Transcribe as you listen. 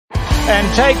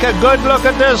And take a good look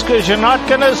at this, because you're not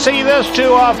going to see this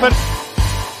too often.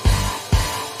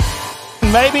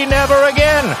 Maybe never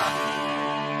again.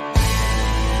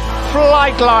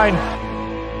 Flightline.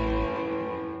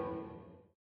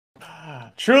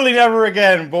 Truly never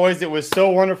again, boys. It was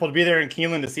so wonderful to be there in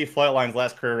Keeneland to see Flightline's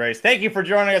last career race. Thank you for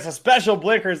joining us. A special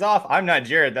Blinkers Off. I'm not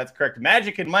Jared. That's correct.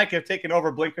 Magic and Mike have taken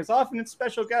over Blinkers Off, and it's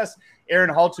special guest Aaron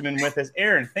Halterman with us.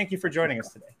 Aaron, thank you for joining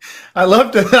us today. I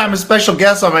love that I'm a special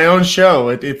guest on my own show.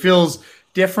 It feels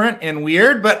different and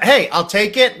weird, but hey, I'll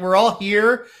take it. We're all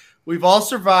here. We've all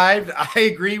survived. I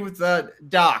agree with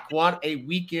Doc. What a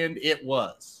weekend it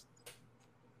was.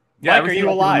 Yeah, Mike, are you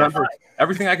alive?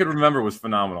 Everything I could remember was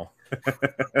phenomenal.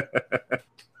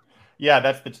 Yeah,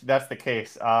 that's the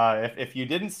case. If you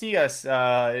didn't see us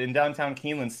in downtown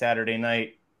Keeneland Saturday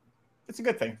night, it's a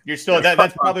good thing. You're still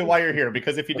that's probably why you're here,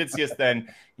 because if you did see us then,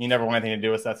 you never want anything to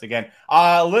do with us again.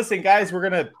 Listen, guys, we're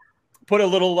gonna put a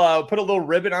little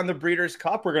ribbon on the Breeders'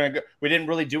 Cup. We didn't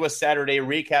really do a Saturday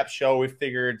recap show. We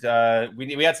figured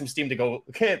we had some steam to go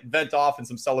vent off and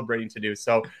some celebrating to do.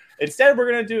 So instead, we're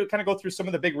gonna go through some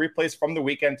of the big replays from the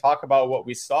weekend, talk about what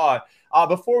we saw.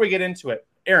 Before we get into it,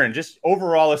 Aaron, just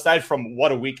overall, aside from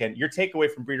what a weekend, your takeaway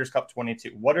from Breeders' Cup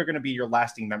 22, what are going to be your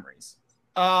lasting memories?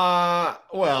 Well,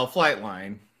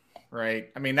 Flightline, right?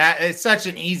 I mean, it's such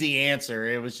an easy answer.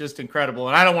 It was just incredible.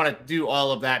 And I don't want to do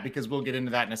all of that because we'll get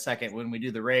into that in a second when we do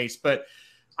the race. But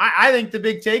I think the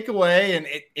big takeaway, and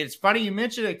it's funny you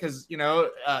mentioned it because,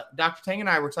 Dr. Tang and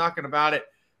I were talking about it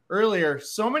earlier.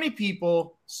 So many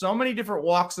people, so many different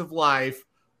walks of life,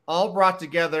 all brought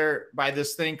together by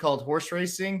this thing called horse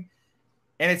racing.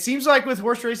 And it seems like with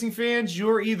horse racing fans,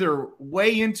 you're either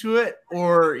way into it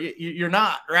or you're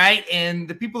not, right? And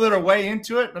the people that are way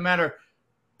into it, no matter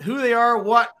who they are,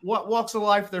 what walks of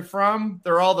life they're from,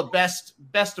 they're all the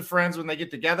best of friends when they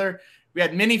get together. We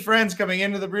had many friends coming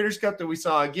into the Breeders' Cup that we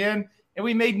saw again, and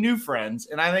we made new friends.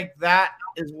 And I think that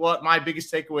is what my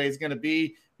biggest takeaway is going to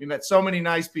be. We met so many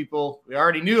nice people. We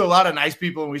already knew a lot of nice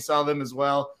people, and we saw them as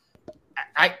well.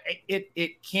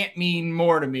 It can't mean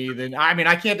more to me than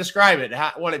I can't describe it,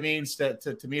 what it means to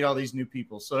meet all these new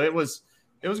people. So it was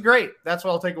great. That's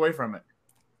what I'll take away from it.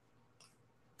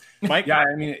 Mike? Yeah,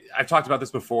 I've talked about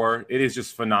this before. It is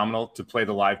just phenomenal to play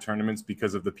the live tournaments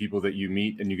because of the people that you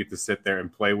meet and you get to sit there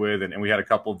and play with. And we had a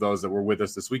couple of those that were with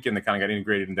us this weekend that kind of got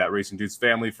integrated in that Racing Dudes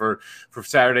family for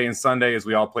Saturday and Sunday as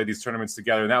we all played these tournaments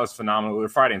together. And that was phenomenal.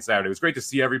 Friday and Saturday. It was great to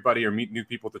see everybody or meet new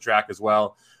people at the track as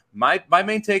well. My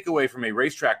main takeaway from a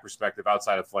racetrack perspective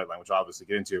outside of Flightline, which I'll obviously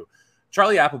get into,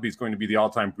 Charlie Appleby is going to be the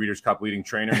all-time Breeders' Cup leading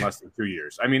trainer in less than 2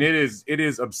 years. I mean, it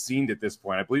is obscene at this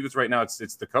point. I believe it's right now. It's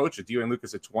the coach at D.O. and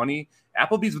Lucas at 20.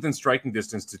 Appleby's within striking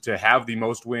distance to have the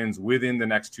most wins within the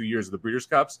next 2 years of the Breeders'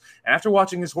 Cups. And after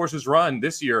watching his horses run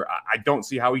this year, I don't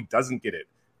see how he doesn't get it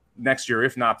next year,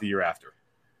 if not the year after.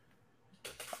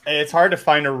 It's hard to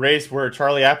find a race where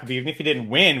Charlie Appleby, even if he didn't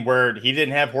win, where he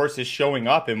didn't have horses showing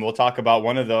up. And we'll talk about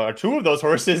two of those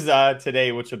horses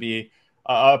today, which will be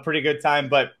a pretty good time.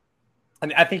 But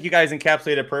I think you guys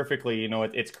encapsulate it perfectly.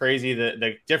 It's crazy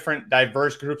the different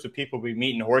diverse groups of people we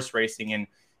meet in horse racing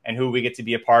and who we get to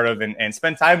be a part of and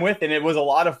spend time with. And it was a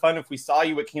lot of fun. If we saw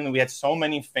you at Keeneland, we had so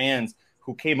many fans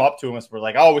who came up to us. Were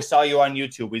like, "Oh, we saw you on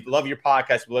YouTube. We love your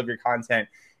podcast. We love your content."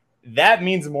 That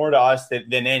means more to us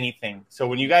than anything. So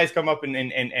when you guys come up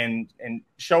and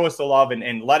show us the love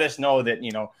and let us know that,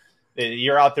 that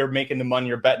you're out there making the money,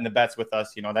 you're betting the bets with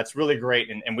us, that's really great.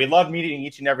 And we love meeting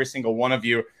each and every single one of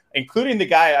you, including the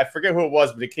guy, I forget who it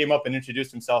was, but he came up and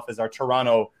introduced himself as our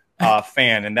Toronto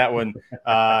fan. And that one,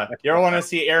 you ever want to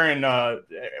see Aaron,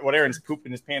 what Aaron's poop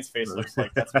in his pants face looks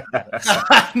like? That's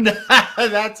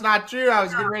That's not true. I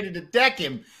was getting ready to deck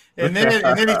him. And then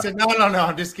he said, no,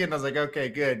 I'm just kidding. I was like, okay,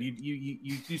 good.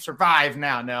 You survive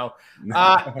now. No,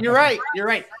 you're right.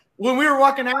 When we were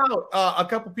walking out, a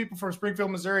couple people from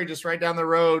Springfield, Missouri, just right down the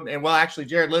road. And actually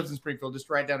Jared lives in Springfield, just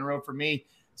right down the road from me,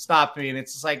 stopped me. And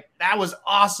it's just like, that was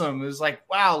awesome. It was like,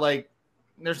 wow, like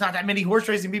there's not that many horse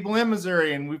racing people in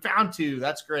Missouri. And we found two.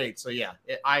 That's great. So yeah,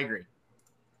 I agree.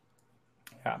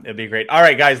 Yeah, it'll be great. All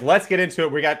right, guys, let's get into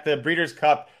it. We got the Breeders'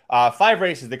 Cup. 5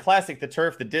 races: the Classic, the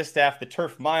Turf, the Distaff, the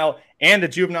Turf Mile, and the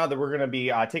Juvenile that we're going to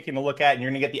be taking a look at. And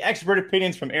you're going to get the expert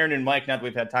opinions from Aaron and Mike now that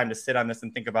we've had time to sit on this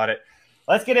and think about it.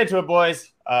 Let's get into it,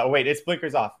 boys. Wait, it's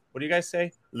blinkers off. What do you guys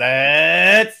say?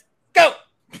 Let's go.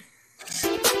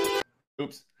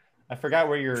 Oops. I forgot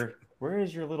where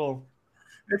is your little...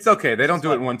 It's okay. They don't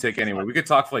do it in one take anyway. We could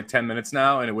talk for like 10 minutes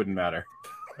now, and it wouldn't matter.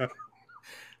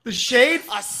 The shade?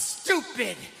 A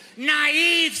stupid,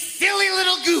 naive, silly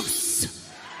little goose.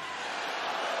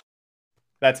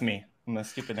 That's me. I'm a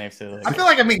stupid, naive, silly little goose. I feel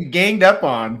like I'm being ganged up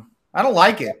on. I don't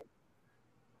like it.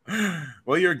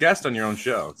 Well, you're a guest on your own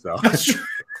show, so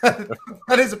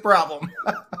that is a problem.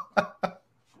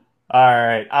 All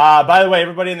right. By the way,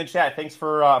 everybody in the chat, thanks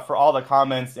for all the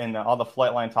comments and all the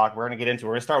Flightline talk. We're going to get into it.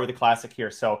 We're going to start with the classic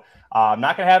here. So I'm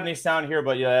not going to have any sound here,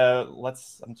 but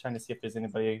I'm trying to see if there's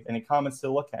any comments to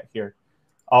look at here.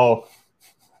 Oh,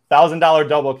 $1,000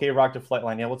 double K-Rock to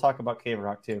Flightline. Yeah, we'll talk about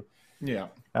K-Rock too. Yeah.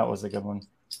 That was a good one.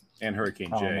 And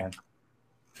Hurricane J. Man.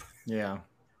 Yeah.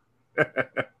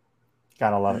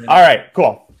 Gotta love it. All right,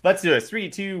 cool. Let's do this. 3,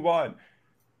 2, 1.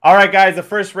 All right, guys, the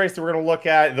first race that we're going to look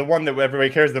at, the one that everybody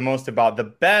cares the most about, the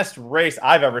best race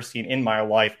I've ever seen in my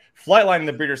life, Flightline in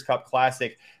the Breeders' Cup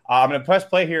Classic. I'm going to press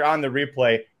play here on the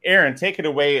replay. Aaron, take it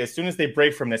away. As soon as they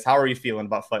break from this, how are you feeling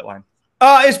about Flightline?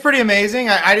 It's pretty amazing.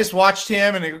 I just watched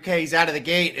him, and okay, he's out of the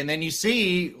gate, and then you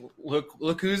see,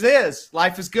 look who's is.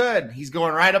 Life is good. He's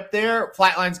going right up there.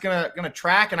 Flightline's gonna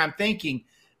track, and I'm thinking,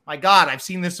 my God, I've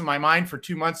seen this in my mind for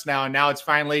 2 months now, and now it's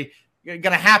finally going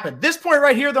to happen. This point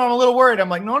right here, though, I'm a little worried. I'm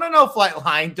like, no,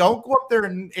 Flightline, don't go up there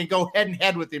and go head and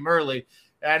head with him early.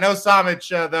 And I know Samich,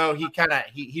 though,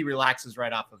 he relaxes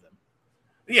right off of him.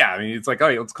 Yeah, I mean, it's like, all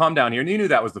right, let's calm down here. And you knew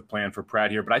that was the plan for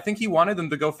Pratt here, but I think he wanted them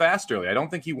to go fast early. I don't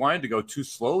think he wanted to go too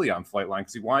slowly on Flightline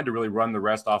because he wanted to really run the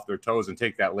rest off their toes and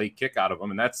take that late kick out of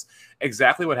them. And that's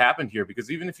exactly what happened here, because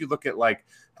even if you look at like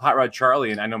Hot Rod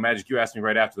Charlie, and I know Magic, you asked me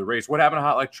right after the race, what happened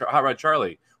to Hot Rod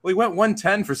Charlie? Well, he went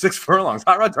 110 for 6 furlongs.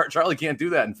 Hot Rod Charlie can't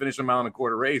do that and finish a mile and a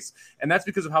quarter race. And that's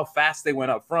because of how fast they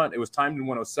went up front. It was timed in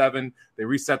 107. They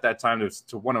reset that time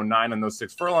to 109 on those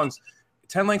 6 furlongs.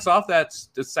 10 lengths off that's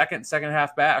the second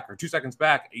half back, or 2 seconds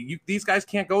back. These guys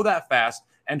can't go that fast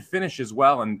and finish as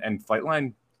well. And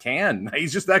Flightline can.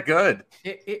 He's just that good.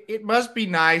 It must be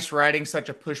nice riding such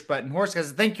a push button horse,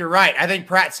 because I think you're right. I think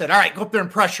Pratt said, all right, go up there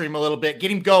and pressure him a little bit, get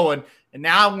him going. And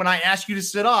now when I ask you to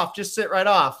sit off, just sit right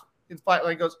off. And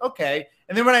Flightline goes, okay.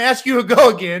 And then when I ask you to go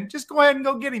again, just go ahead and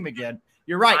go get him again.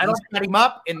 You're right. He's got him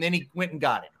up, and then he went and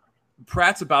got him.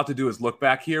 Pratt's about to do his look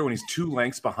back here when he's 2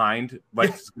 lengths behind.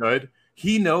 Life's good.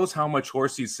 He knows how much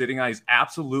horse he's sitting on. He's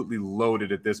absolutely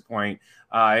loaded at this point.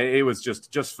 It was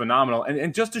just phenomenal.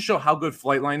 And just to show how good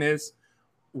Flightline is,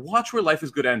 watch where Life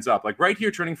is Good ends up. Like right here,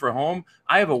 turning for home,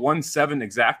 I have a 1-7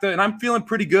 exacta, and I'm feeling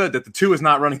pretty good that the 2 is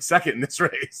not running second in this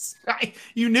race.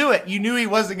 You knew it. You knew he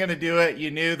wasn't going to do it.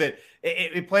 You knew that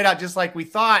it played out just like we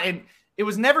thought. And it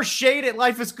was never shade at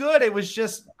Life is Good. It was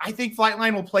just, I think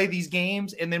Flightline will play these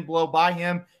games and then blow by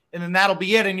him, and then that'll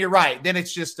be it. And you're right. Then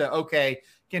it's just, okay,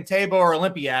 can Tabo or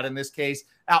Olympiad in this case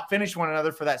outfinish one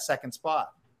another for that second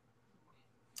spot?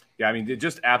 Yeah, I mean, it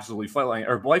just absolutely Flightline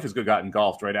or Life is Good got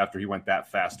engulfed right after he went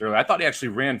that fast early. I thought he actually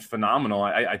ran phenomenal.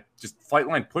 I just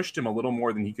Flightline pushed him a little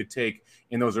more than he could take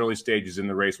in those early stages in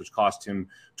the race, which cost him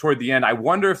toward the end. I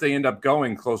wonder if they end up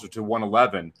going closer to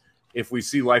 111 if we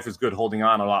see Life is Good holding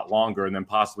on a lot longer and then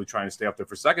possibly trying to stay up there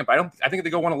for second. But I think if they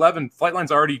go 111,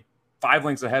 Flightline's already 5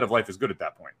 lengths ahead of Life is Good at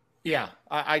that point. Yeah,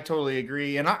 I totally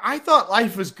agree. And I thought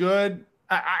Life was good.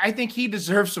 I think he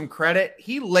deserves some credit.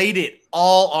 He laid it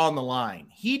all on the line.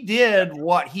 He did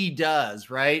what he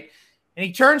does, right? And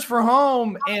he turns for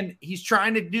home, and he's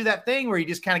trying to do that thing where he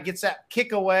just kind of gets that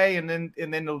kick away, and then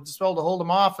they'll just able to hold him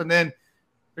off, and then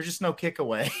there's just no kick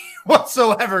away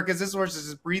whatsoever because this horse is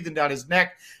just breathing down his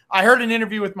neck. I heard an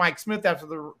interview with Mike Smith after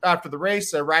the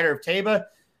race, a rider of Taba.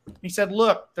 He said,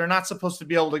 look, they're not supposed to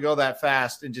be able to go that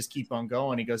fast and just keep on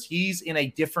going. He goes, he's in a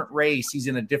different race. He's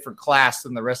in a different class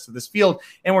than the rest of this field.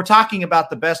 And we're talking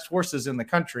about the best horses in the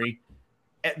country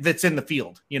that's in the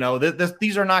field. You know,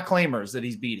 these are not claimers that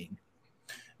he's beating.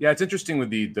 Yeah, it's interesting with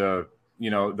the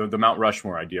Mount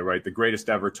Rushmore idea, right? The greatest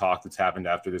ever talk that's happened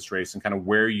after this race and kind of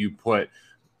where you put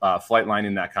Flightline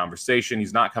in that conversation.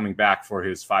 He's not coming back for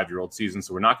his 5-year-old season,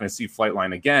 so we're not going to see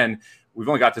Flightline again. We've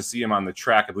only got to see him on the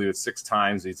track, I believe it's 6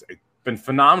 times. He's been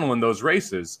phenomenal in those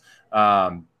races.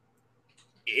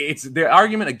 It's the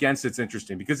argument against it's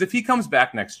interesting because if he comes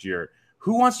back next year,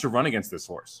 who wants to run against this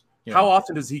horse? Yeah. How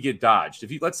often does he get dodged?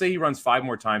 Let's say he runs 5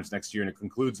 more times next year and it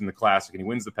concludes in the Classic and he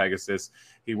wins the Pegasus,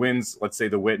 he wins, let's say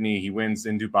the Whitney, he wins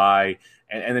in Dubai,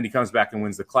 and then he comes back and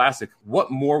wins the Classic.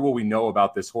 What more will we know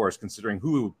about this horse considering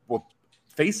who will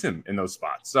face him in those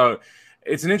spots? So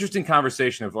it's an interesting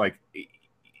conversation of like,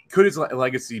 could his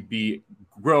legacy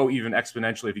grow even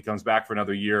exponentially if he comes back for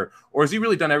another year? Or has he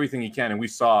really done everything he can? And we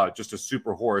saw just a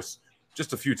super horse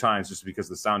just a few times just because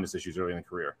of the soundness issues early in the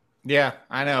career. Yeah,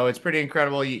 I know. It's pretty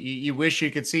incredible. You wish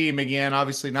you could see him again.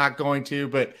 Obviously not going to,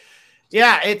 but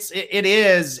yeah, it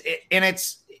is. And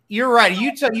you're right.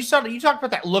 You talked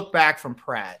about that look back from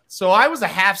Pratt. So I was a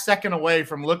half second away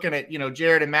from looking at,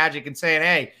 Jared and Magic and saying,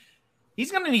 hey,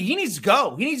 he needs to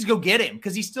go. He needs to go get him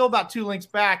because he's still about 2 lengths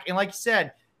back. And like you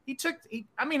said,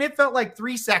 it felt like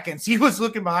 3 seconds. He was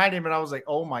looking behind him, and I was like,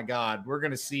 oh my God, we're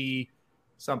going to see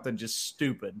something just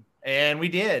stupid. And we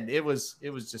did. It was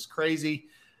just crazy.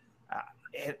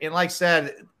 And like I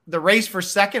said, the race for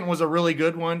second was a really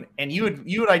good one. And you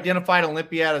had identified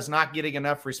Olympiad as not getting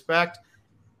enough respect.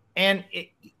 And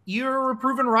you're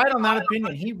proven right on that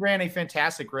opinion. He ran a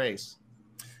fantastic race.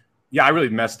 Yeah, I really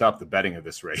messed up the betting of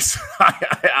this race.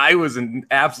 I was an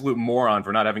absolute moron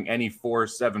for not having any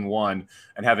 4.71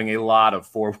 and having a lot of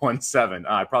 4.17.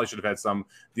 I probably should have had some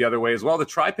the other way as well. The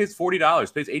try pays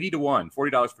 $40, pays 80 to 1,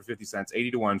 $40 for 50 cents,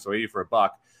 80 to 1, so 80 for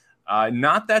 $1.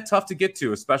 Not that tough to get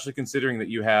to, especially considering that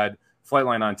you had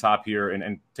Flightline on top here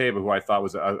and Teba, who I thought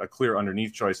was a clear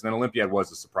underneath choice. And then Olympiad was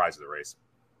the surprise of the race.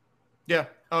 Yeah.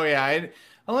 Oh, yeah.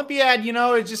 Olympiad,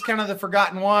 it's just kind of the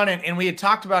forgotten one. And we had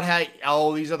talked about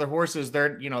how, these other horses,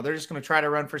 they're just going to try to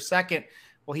run for second.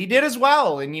 Well, he did as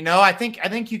well. And, I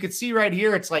think you could see right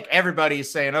here, it's like everybody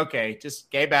is saying, okay, just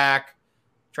get back,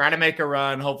 try to make a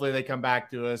run. Hopefully they come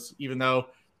back to us, even though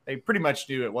they pretty much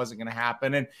knew it wasn't going to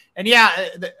happen. And yeah,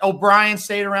 O'Brien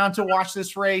stayed around to watch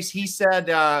this race. He said,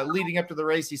 leading up to the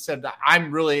race, he said,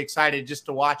 I'm really excited just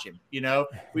to watch him.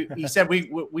 He said,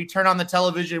 we turn on the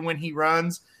television when he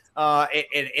runs.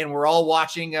 And we're all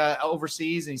watching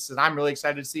overseas, and he said, I'm really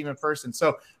excited to see him in person.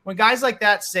 So when guys like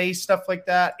that say stuff like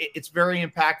that, it's very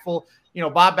impactful.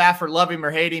 Bob Baffert, love him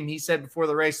or hate him, he said before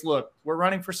the race, look, we're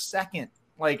running for second.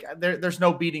 Like there's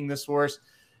no beating this horse.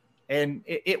 And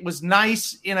it was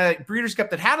nice in a Breeders' Cup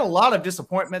that had a lot of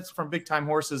disappointments from big-time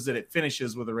horses that it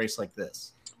finishes with a race like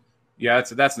this. Yeah,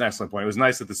 that's an excellent point. It was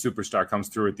nice that the superstar comes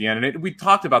through at the end. And we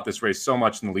talked about this race so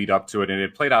much in the lead up to it, and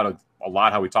it played out a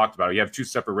lot how we talked about it. You have two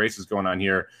separate races going on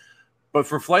here. But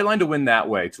for Flightline to win that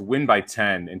way, to win by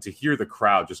 10, and to hear the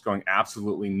crowd just going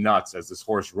absolutely nuts as this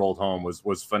horse rolled home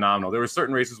was phenomenal. There were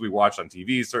certain races we watched on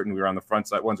TV, certain we were on the front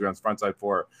side, ones we were on the front side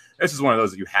for. This is one of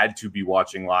those that you had to be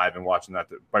watching live and watching that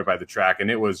right by the track. And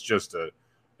it was just a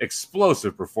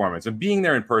explosive performance, and being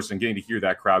there in person, getting to hear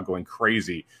that crowd going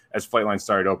crazy as Flightline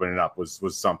started opening up was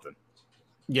something.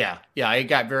 Yeah, it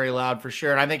got very loud for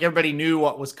sure, and I think everybody knew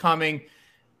what was coming.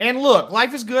 And look,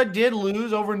 Life is Good did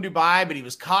lose over in Dubai, but he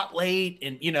was caught late,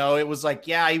 and it was like,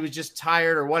 yeah, he was just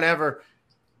tired or whatever.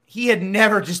 He had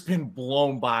never just been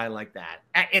blown by like that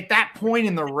at that point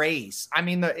in the race. I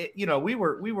mean, we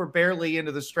were barely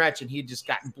into the stretch, and he had just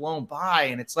gotten blown by,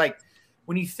 and it's like,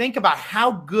 when you think about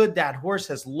how good that horse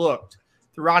has looked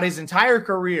throughout his entire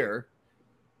career,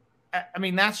 I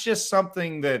mean, that's just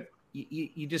something that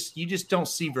you just don't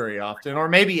see very often, or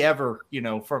maybe ever,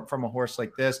 from a horse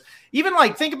like this. Even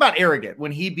like, think about Arrogant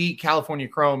when he beat California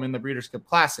Chrome in the Breeders' Cup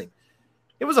Classic.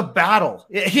 It was a battle.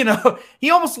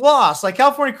 He almost lost. Like,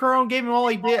 California Chrome gave him all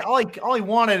he did, all he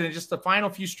wanted, and just the final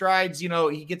few strides,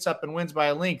 he gets up and wins by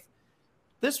a length.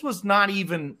 This was not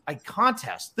even a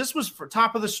contest. This was for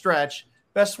top of the stretch,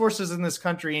 best horses in this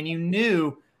country, and you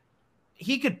knew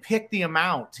he could pick the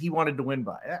amount he wanted to win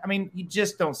by. I mean, you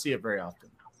just don't see it very often.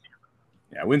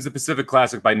 Yeah, wins the Pacific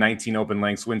Classic by 19 open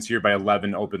lengths, wins here by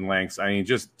 11 open lengths. I mean,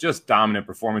 just dominant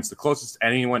performance. The closest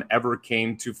anyone ever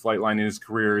came to Flightline in his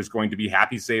career is going to be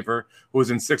Happy Saver, who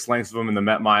was in 6 lengths of him in the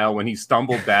Met Mile when he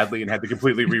stumbled badly and had to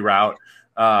completely reroute.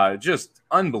 Just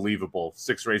unbelievable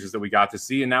 6 races that we got to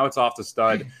see, and now it's off to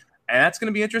stud. And that's going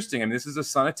to be interesting. I mean, this is a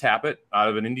son of Tappet out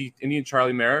of an Indian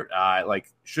Charlie Mare.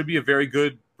 Should be a very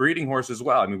good breeding horse as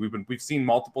well. I mean, we've seen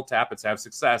multiple Tappets have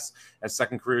success as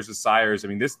second careers as sires. I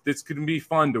mean, this could be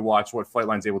fun to watch what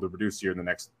Flightline's able to produce here in the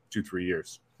next 2-3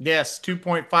 years. Yes,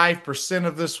 2.5%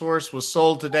 of this horse was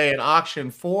sold today at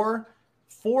auction for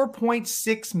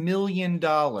 $4.6 million,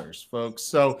 folks.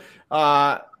 So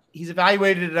he's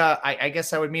evaluated at, I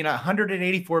guess I would mean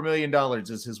 $184 million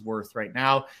is his worth right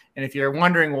now. And if you're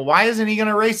wondering, well, why isn't he going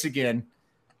to race again?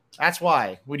 That's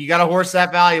why. When you got a horse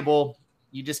that valuable,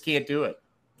 you just can't do it.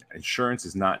 Insurance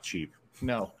is not cheap.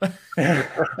 No.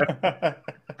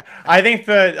 I think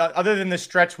other than the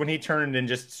stretch when he turned and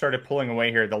just started pulling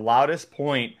away here, the loudest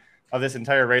point of this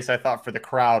entire race, I thought, for the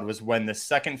crowd was when the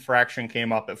second fraction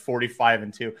came up at 45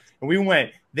 and 2.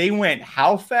 And they went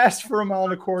how fast for a mile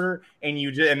and a quarter? And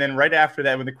then right after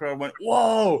that, when the crowd went,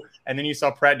 whoa! And then you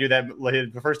saw Pratt do that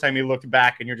the first time he looked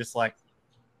back, and you're just like,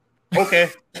 okay.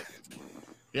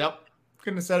 Yep.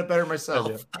 Couldn't have said it better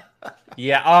myself.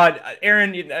 Yeah.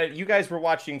 Aaron, you guys were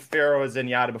watching Faro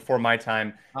Zenyatta before my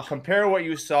time. Compare what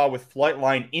you saw with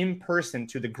Flightline in person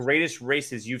to the greatest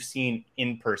races you've seen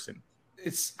in person.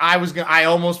 I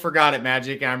almost forgot it,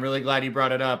 Magic, and I'm really glad you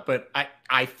brought it up. But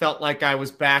I felt like I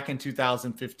was back in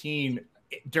 2015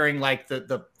 during like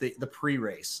the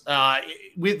pre-race.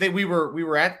 We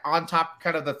were on top,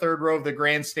 kind of the third row of the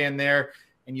grandstand there,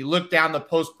 and you look down the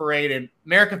post parade, and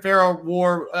American Pharoah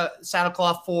wore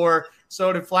saddlecloth 4,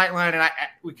 so did Flightline, and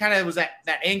we kind of was at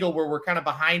that angle where we're kind of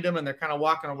behind them, and they're kind of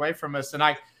walking away from us, and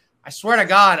I swear to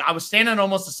God, I was standing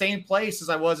almost the same place as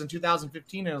I was in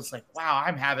 2015, and it was like, wow,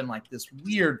 I'm having like this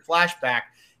weird flashback.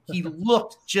 He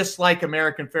looked just like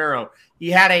American Pharoah. He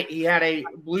had a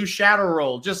blue shadow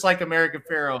roll, just like American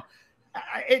Pharoah.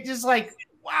 It just like,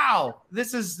 wow,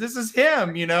 this is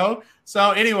him, you know?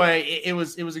 So anyway, it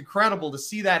was incredible to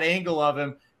see that angle of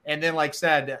him. And then, like I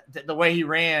said, the way he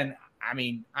ran, I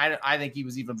mean, I think he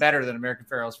was even better than American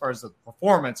Pharoah as far as the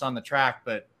performance on the track,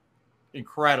 but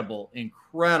incredible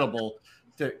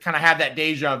to kind of have that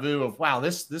deja vu of, wow,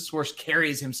 this horse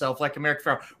carries himself like American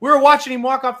Pharoah. We were watching him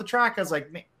walk off the track. I was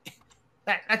like, man,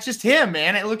 that's just him,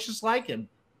 man. It looks just like him.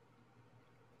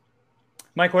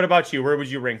 Mike, what about you? Where would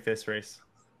you rank this race?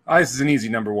 This is an easy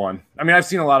number 1. I mean, I've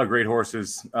seen a lot of great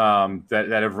horses that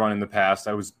have run in the past.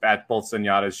 I was at both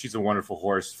Zenyatta's. She's a wonderful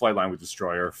horse. Flightline would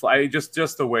destroy her.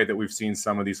 Just the way that we've seen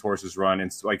some of these horses run.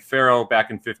 And like Pharoah back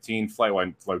in 15,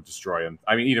 Flightline would destroy him.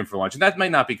 I mean, eat him for lunch. And that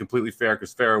might not be completely fair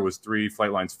because Pharoah was 3,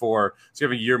 Flightline's 4. So you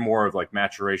have a year more of like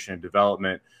maturation and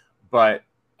development. But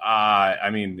I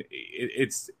mean,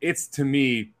 it's to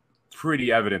me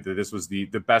pretty evident that this was the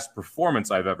best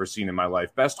performance I've ever seen in my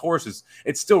life. Best horses.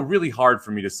 It's still really hard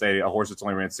for me to say a horse that's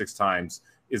only ran 6 times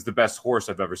is the best horse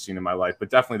I've ever seen in my life, but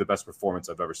definitely the best performance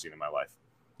I've ever seen in my life.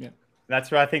 Yeah,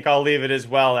 that's where I think I'll leave it as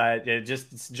well.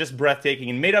 It's just breathtaking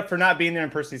and made up for not being there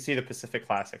and personally see the Pacific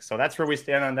Classic. So that's where we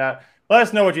stand on that. Let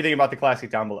us know what you think about the Classic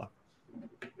down below.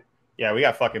 Yeah, we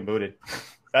got fucking booted.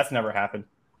 That's never happened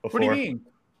before. What do you mean?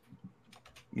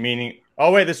 Meaning,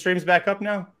 oh wait, the stream's back up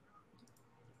now?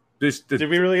 Did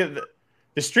we really get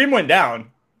the stream went down?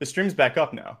 The stream's back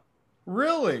up now.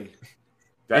 Really?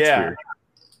 That's weird.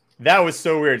 That was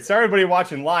so weird. Sorry, everybody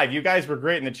watching live. You guys were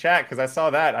great in the chat because I saw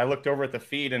that. I looked over at the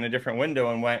feed in a different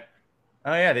window and went,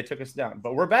 oh, yeah, they took us down.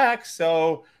 But we're back.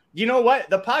 So you know what?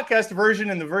 The podcast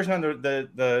version and the version on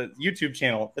the YouTube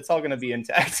channel, it's all going to be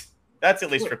intact. That's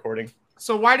at least recording.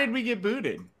 So why did we get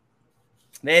booted?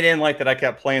 They didn't like that I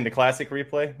kept playing the classic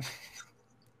replay.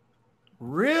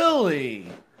 Really?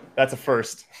 That's a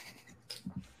first.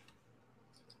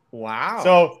 Wow.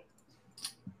 So,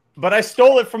 but I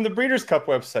stole it from the Breeders' Cup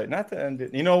website. Not the end.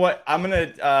 You know what? I'm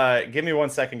going to give me 1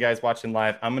 second, guys, watching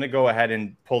live. I'm going to go ahead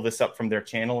and pull this up from their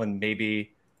channel, and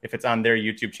maybe if it's on their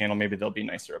YouTube channel, maybe they'll be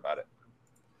nicer about it.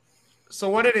 So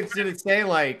what did it say?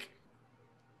 Like,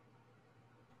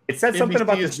 it said something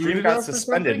about the stream got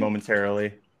suspended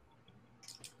momentarily.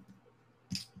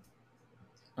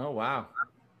 Oh, wow.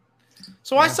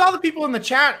 So I saw the people in the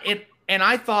chat, and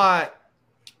I thought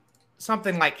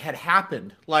something like had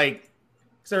happened. Like,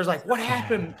 because there was like, what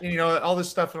happened? And, you know, all this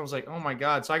stuff. And I was like, oh my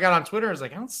God. So I got on Twitter. I was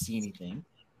like, I don't see anything.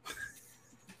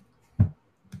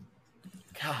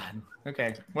 God.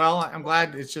 Okay. Well, I'm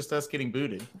glad it's just us getting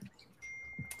booted.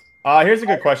 Here's a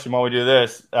good question while we do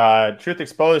this. Truth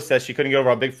Exposed says she couldn't get over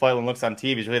how big Flightline looks on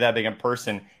TV. He's really that big in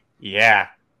person. Yeah.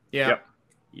 Yeah. Yep.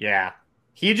 Yeah.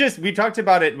 We talked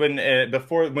about it when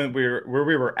we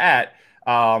were at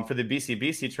for the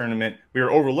BC tournament. We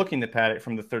were overlooking the paddock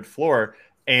from the 3rd floor,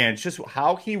 and just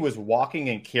how he was walking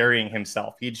and carrying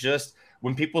himself.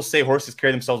 When people say horses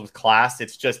carry themselves with class,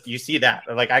 it's just, you see that.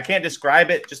 Like, I can't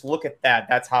describe it. Just look at that.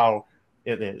 That's how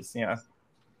it is. Yeah.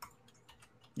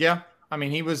 Yeah. I mean,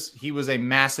 he was a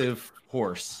massive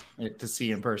horse to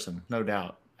see in person, no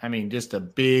doubt. I mean, just a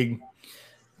big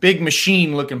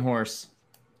machine looking horse.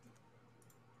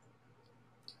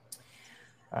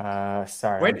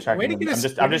 Sorry,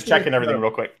 I'm just checking everything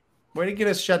real quick. Way to get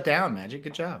us shut down, Magic.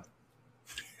 Good job.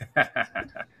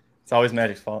 It's always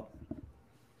Magic's fault.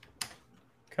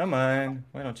 Come on.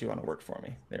 Why don't you want to work for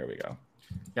me? There we go.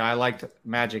 Yeah, I liked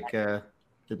Magic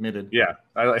admitted. Yeah,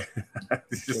 I like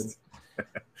just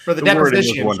for the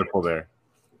deposition. Was wonderful there.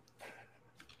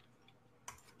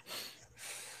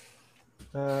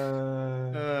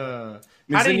 We're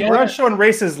not showing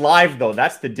races live though.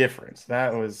 That's the difference.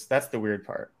 That's the weird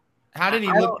part. How did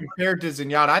he look compared to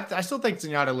Zenyatta? I still think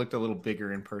Zenyatta looked a little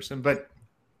bigger in person, but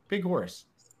big horse.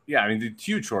 Yeah, I mean, the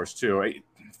huge horse too.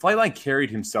 Flightline carried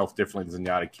himself differently than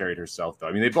Zenyatta carried herself, though.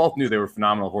 I mean, they both knew they were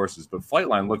phenomenal horses, but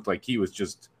Flightline looked like he was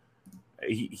just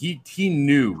he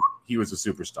knew he was a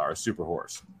superstar, a super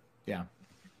horse. Yeah.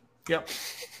 Yep.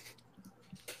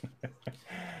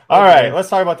 All right, let's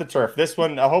talk about the turf. This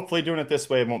one, hopefully doing it this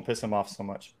way won't piss him off so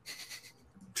much.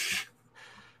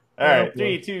 All right,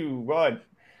 3, 2, 1.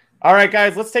 All right,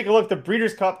 guys, let's take a look at the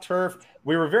Breeders' Cup turf.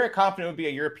 We were very confident it would be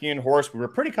a European horse. We were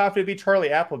pretty confident it would be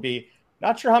Charlie Appleby.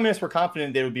 Not sure how many of us were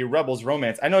confident that it would be Rebels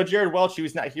Romance. I know Jared Welch, he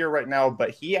was not here right now, but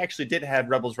he actually did have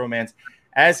Rebels Romance.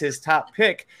 as his top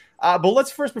pick. But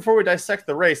let's first, before we dissect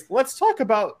the race, let's talk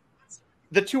about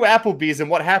the two Applebys and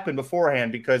what happened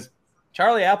beforehand, because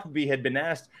Charlie Appleby had been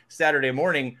asked Saturday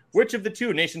morning which of the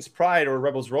two, Nation's Pride or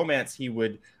Rebels Romance, he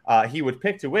would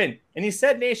pick to win, and he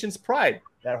said Nation's Pride.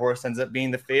 That horse ends up being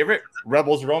the favorite.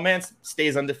 Rebels Romance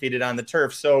stays undefeated on the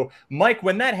turf. So, Mike,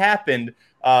 when that happened,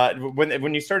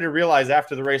 when you started to realize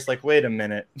after the race, like, wait a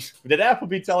minute, did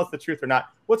Appleby tell us the truth or not?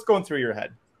 What's going through your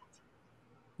head?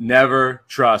 Never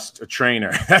trust a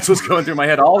trainer. That's what's going through my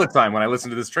head all the time when I listen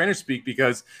to this trainer speak,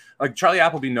 because like Charlie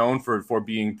Appleby, known for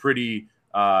being pretty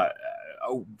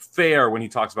fair when he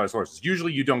talks about his horses.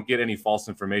 Usually you don't get any false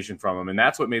information from him, and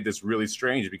that's what made this really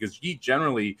strange, because he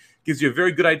generally gives you a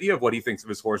very good idea of what he thinks of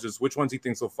his horses, which ones he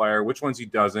thinks will fire, which ones he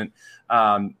doesn't.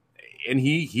 And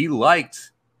he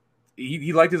liked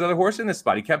his other horse in this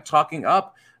spot. He kept talking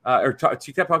up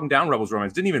he kept talking down Rebels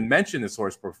Romance. Didn't even mention this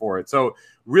horse before it. So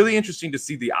really interesting to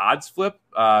see the odds flip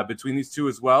between these two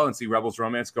as well, and see Rebels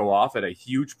Romance go off at a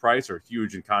huge price, or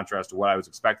huge in contrast to what I was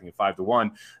expecting at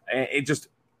 5-1. It just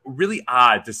really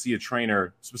odd to see a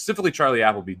trainer, specifically Charlie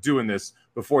Appleby, doing this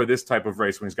before this type of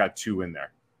race when he's got two in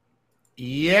there.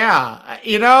 Yeah,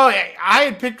 you know, I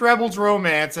had picked Rebels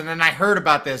Romance, and then I heard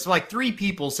about this. Like 3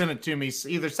 people sent it to me,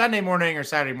 either Sunday morning or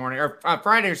Saturday morning, or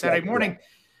Friday or Saturday morning.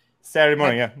 Saturday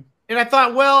morning, yeah. And I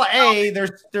thought, well, A,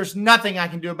 there's nothing I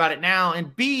can do about it now,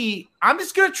 and B, I'm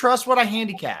just going to trust what I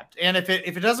handicapped. And if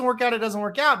it doesn't work out, it doesn't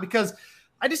work out, because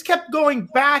I just kept going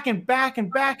back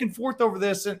and forth over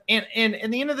this. And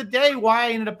at the end of the day, why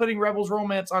I ended up putting Rebels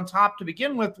Romance on top to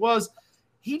begin with was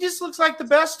he just looks like the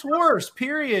best horse,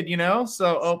 period, you know?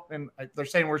 So, and they're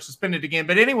saying we're suspended again.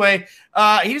 But anyway,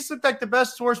 he just looked like the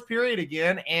best horse, period,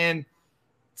 again. And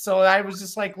so I was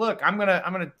just like, look, I'm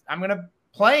gonna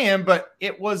play him, but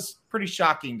it was pretty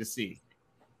shocking to see.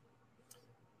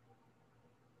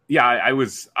 Yeah, I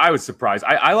was surprised.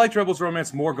 I liked Rebels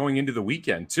Romance more going into the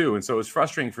weekend too, and so it was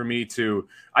frustrating for me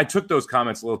I took those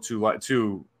comments a little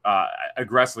too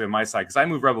aggressively on my side, because I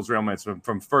moved Rebels Romance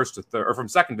from first to third, or from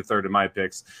second to third in my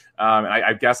picks. And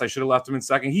I guess I should have left him in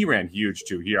second. He ran huge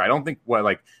too here. I don't think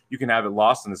you can have it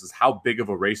lost on this is how big of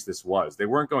a race this was. They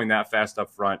weren't going that fast up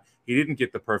front. He didn't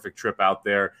get the perfect trip out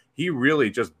there. He really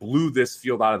just blew this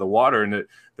field out of the water. And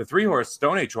the 3-horse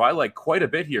Stone Age, who I like quite a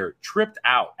bit here,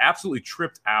 absolutely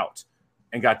tripped out,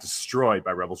 and got destroyed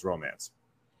by Rebels Romance.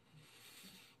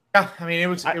 Yeah, I mean, it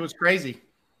was crazy.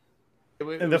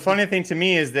 The funny thing to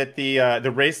me is that the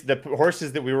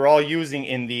horses that we were all using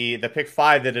in the pick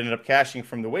 5 that ended up cashing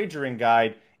from the wagering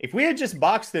guide, if we had just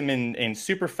boxed them in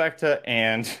Superfecta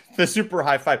and the Super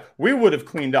High 5, we would have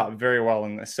cleaned up very well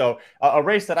in this. So a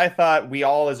race that I thought we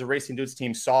all as a Racing Dudes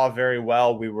team saw very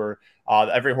well. We were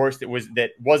every horse that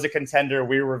was a contender,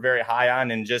 we were very high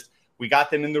on, and just we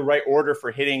got them in the right order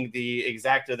for hitting the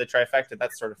exacta, the trifecta,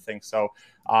 that sort of thing. So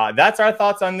that's our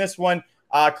thoughts on this one.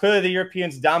 Clearly, the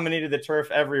Europeans dominated the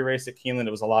turf every race at Keeneland.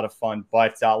 It was a lot of fun.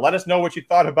 But let us know what you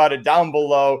thought about it down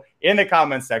below in the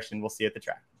comments section. We'll see you at the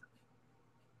track.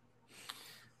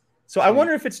 So I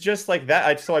wonder if it's just like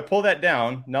that. So I pull that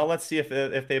down. Now let's see if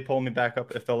they pull me back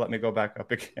up, if they'll let me go back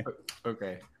up again.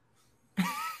 Okay.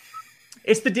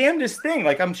 It's the damnedest thing.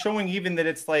 Like, I'm showing even that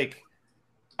it's like,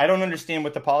 I don't understand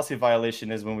what the policy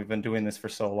violation is when we've been doing this for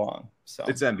so long. So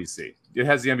it's NBC. It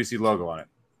has the NBC logo on it.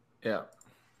 Yeah.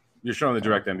 You're showing the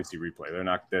direct NBC replay. They're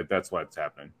not. That's what's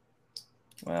happening.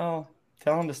 Well,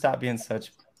 tell them to stop being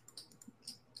such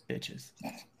bitches.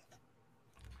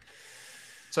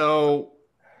 So,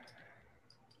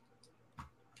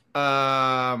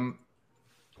 Dylan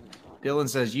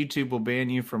says YouTube will ban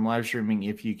you from live streaming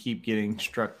if you keep getting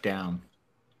struck down.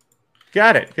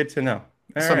 Got it. Good to know.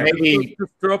 All so right. maybe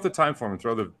just throw up the time form and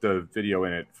throw the video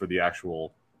in it for the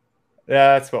actual.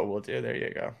 That's what we'll do. There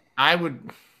you go. I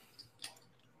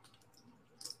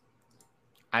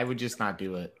would just not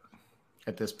do it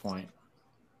at this point.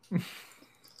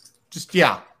 Just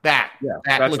that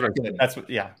that's looks what good. That's what.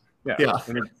 Yeah.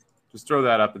 Just throw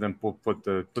that up, and then we'll put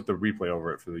the replay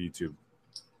over it for the YouTube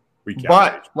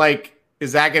recap. But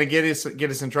is that going to get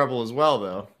us in trouble as well,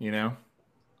 though? You know,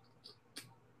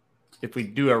 if we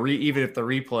do even if the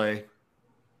replay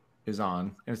is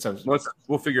on, and it says,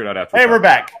 we'll figure it out after. Hey, we're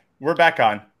back. We're back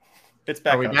on. It's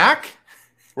back. Are we on. back?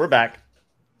 We're back.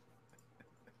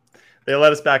 They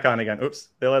let us back on again. Oops.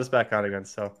 They let us back on again.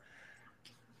 So,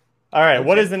 all right. Okay.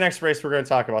 What is the next race we're going to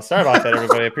talk about? Sorry about that,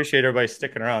 everybody. I appreciate everybody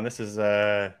sticking around. This is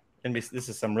NBC. This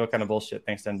is some real kind of bullshit.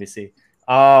 Thanks to NBC.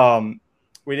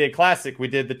 We did Classic. We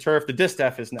did the Turf. The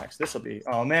Distaff is next. This will be.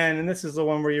 Oh man, and this is the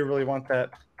one where you really want that.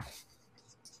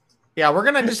 Yeah, we're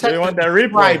gonna just have to want that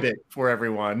describe it for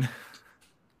everyone.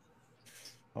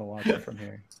 I'll watch it from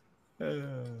here.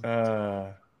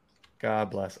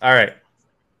 God bless. All right.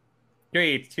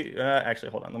 3, 2.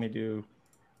 Actually, hold on. Let me do.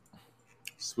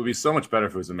 This would be so much better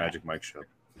if it was a Magic Mike show.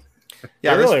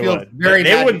 Yeah, They this really feels would. very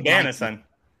They Magic wouldn't ban Mike. us on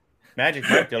Magic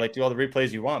Mike. They're like, do all the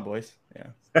replays you want, boys. Yeah.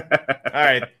 All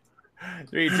right.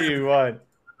 3, 2, 1.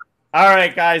 All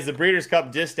right, guys. The Breeders'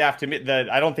 Cup Distaff, to me,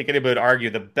 I don't think anybody would argue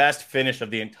the best finish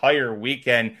of the entire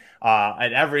weekend.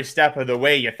 At every step of the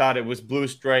way, you thought it was Blue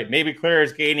Stripe, maybe Clear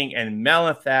is gaining, and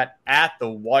Malathaat at the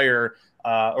wire.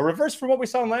 A reverse from what we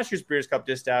saw in last year's Breeders' Cup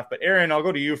Distaff. But Aaron, I'll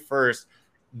go to you first.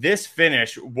 This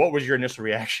finish, what was your initial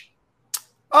reaction?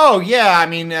 Oh, yeah. I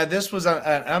mean, this was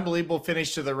an unbelievable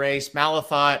finish to the race.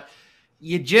 Malathaat,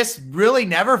 you just really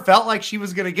never felt like she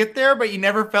was going to get there, but you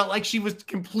never felt like she was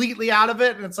completely out of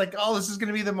it. And it's like, oh, this is going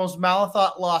to be the most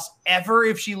Malathaat loss ever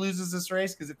if she loses this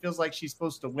race, because it feels like she's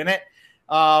supposed to win it.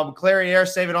 Clairiere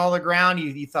saving all the ground.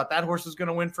 You thought that horse was going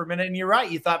to win for a minute, and you're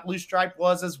right. You thought Blue Stripe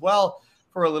was as well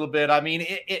for a little bit. I mean,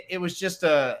 it was just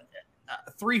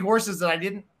three horses that I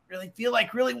didn't really feel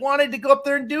like really wanted to go up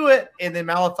there and do it. And then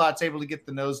Malathaat's able to get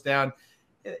the nose down.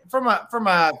 From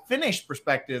a finish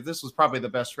perspective, this was probably the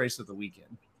best race of the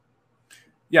weekend.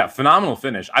 Yeah, phenomenal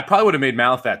finish. I probably would have made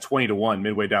Malathaat 20-1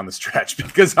 midway down the stretch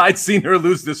because I'd seen her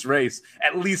lose this race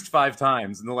at least 5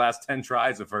 times in the last 10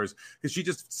 tries of hers, because she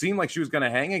just seemed like she was going to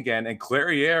hang again. And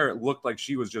Clairiere looked like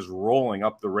she was just rolling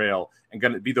up the rail and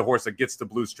going to be the horse that gets the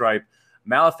Blue Stripe.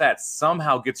 Malathaat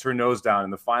somehow gets her nose down in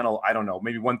the final, I don't know,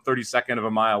 maybe 1/32 of a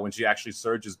mile when she actually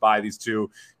surges by these two,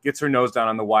 gets her nose down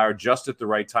on the wire just at the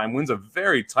right time, wins a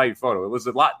very tight photo. It was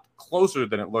a lot closer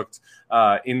than it looked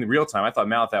in real time. I thought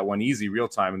Malathaat won easy real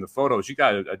time in the photo. She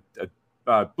got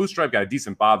a Blue Stripe, got a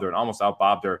decent bob there and almost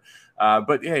out-bobbed her.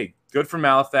 But, hey, good for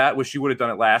Malathaat. Wish she would have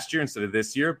done it last year instead of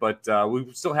this year, but we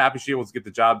were still happy she was able to get the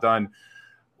job done.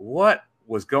 What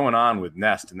was going on with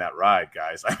Nest in that ride,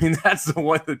 guys? I mean, that's the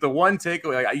one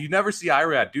takeaway. Like, you never see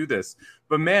Irad do this,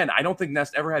 but man, I don't think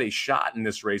Nest ever had a shot in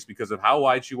this race because of how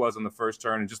wide she was on the first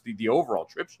turn and just the overall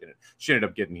trip she ended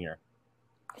up getting here.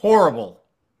 Horrible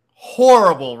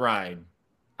ride.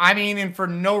 I mean, and for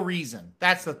no reason.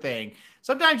 That's the thing.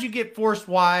 Sometimes you get forced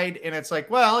wide and it's like,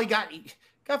 well, he got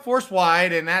forced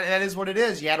wide, and that is what it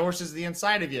is. You had horses to the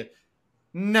inside of you.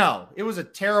 No, it was a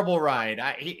terrible ride.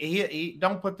 He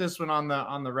don't put this one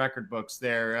on the record books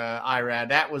there, Irad.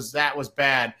 That was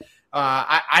bad.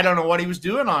 I don't know what he was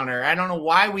doing on her. I don't know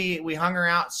why we hung her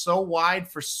out so wide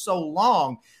for so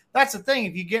long. That's the thing.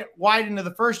 If you get wide into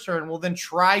the first turn, well, then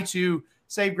try to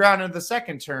save ground into the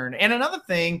second turn. And another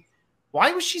thing,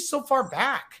 why was she so far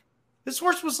back? This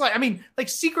horse was like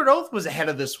Secret Oath was ahead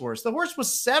of this horse. The horse was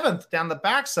 7th down the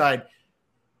backside.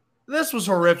 This was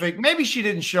horrific. Maybe she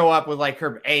didn't show up with like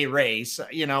her A race,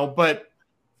 but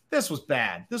this was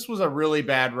bad. This was a really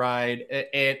bad ride,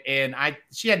 and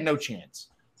she had no chance.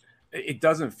 It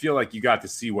doesn't feel like you got to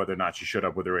see whether or not she showed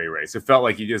up with her A race. It felt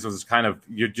like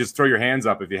you just throw your hands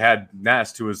up if you had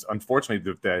Nest, who was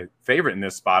unfortunately the favorite in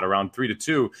this spot around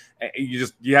 3-2.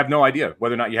 You have no idea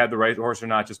whether or not you had the right horse or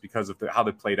not just because of how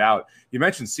they played out. You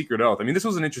mentioned Secret Oath. I mean, this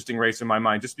was an interesting race in my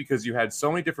mind just because you had so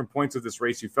many different points of this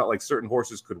race. You felt like certain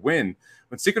horses could win.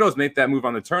 When Secret Oath made that move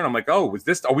on the turn, I'm like, are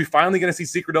we finally going to see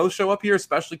Secret Oath show up here?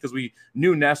 Especially because we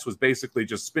knew Nest was basically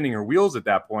just spinning her wheels at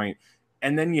that point.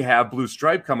 And then you have Blue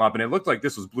Stripe come up, and it looked like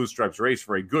this was Blue Stripe's race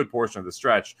for a good portion of the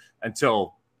stretch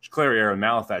until Clairiere and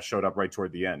Malathaat showed up right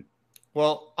toward the end.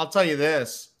 Well, I'll tell you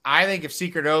this. I think if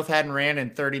Secret Oath hadn't ran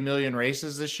in 30 million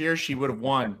races this year, she would have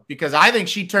won, because I think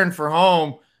she turned for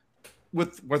home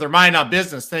with her mind on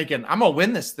business thinking, I'm going to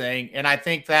win this thing. And I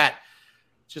think that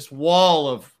just wall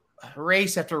of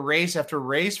race after race after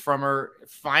race from her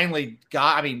finally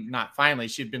not finally,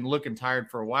 she'd been looking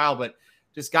tired for a while, but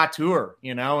just got to her,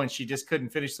 and she just couldn't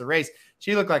finish the race.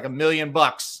 She looked like $1 million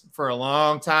for a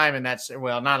long time. And that's,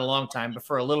 well, not a long time, but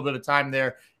for a little bit of time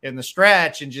there in the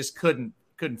stretch, and just couldn't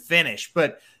finish.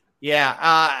 But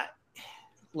yeah,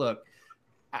 look,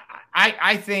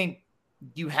 I think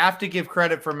you have to give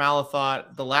credit for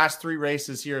Malathaat. The last 3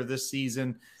 races here this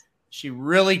season, she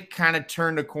really kind of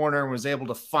turned a corner and was able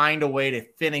to find a way to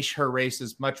finish her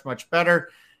races much, much better.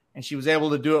 And she was able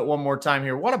to do it one more time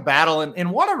here. What a battle.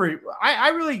 And what I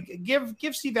really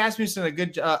give Steve Asmussen a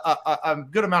good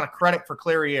amount of credit for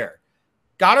Clairiere.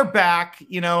 Got her back,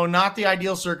 not the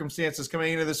ideal circumstances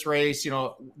coming into this race,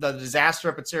 the disaster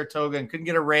up at Saratoga and couldn't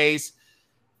get a race.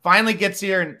 Finally gets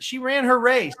here and she ran her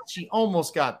race. She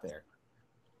almost got there.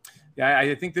 Yeah,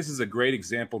 I think this is a great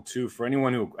example, too, for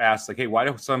anyone who asks, like, hey, why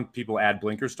do some people add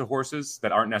blinkers to horses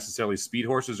that aren't necessarily speed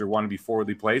horses or want to be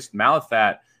forwardly placed?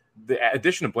 Malathaat the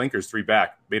addition of blinkers 3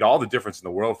 back made all the difference in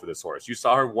the world for this horse. You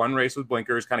saw her one race with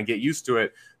blinkers, kind of get used to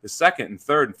it. The second and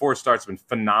third and fourth starts have been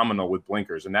phenomenal with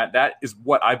blinkers. And that is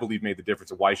what I believe made the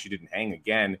difference of why she didn't hang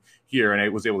again here and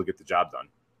it was able to get the job done.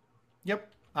 Yep.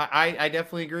 I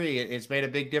definitely agree. It's made a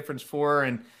big difference for her.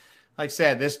 And like I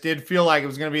said, this did feel like it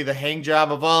was going to be the hang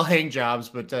job of all hang jobs,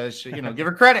 but give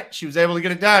her credit. She was able to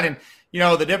get it done. And,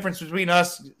 the difference between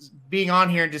us being on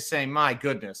here and just saying, my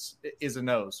goodness, is a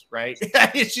nose, right?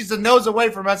 She's a nose away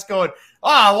from us going,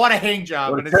 oh, what a hang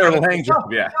job. What a terrible hang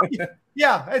job. Yeah.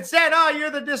 Yeah. It said, oh, you're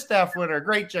the distaff winner.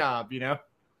 Great job,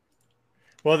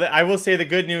 Well, I will say the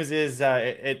good news is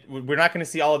we're not going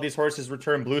to see all of these horses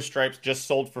return. Blue Stripes just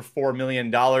sold for $4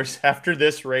 million after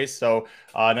this race. So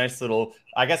nice little,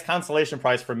 I guess, consolation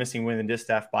prize for missing win and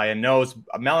distaff by a nose.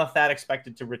 Malathaat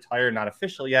expected to retire, not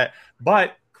official yet,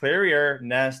 but Clarier,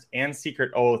 Nest, and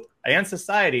Secret Oath and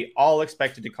Society all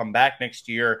expected to come back next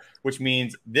year, which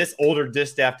means this older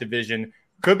distaff division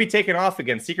could be taken off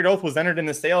again. Secret Oath was entered in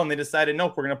the sale, and they decided,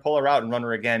 nope, we're going to pull her out and run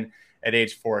her again at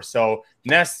age 4. So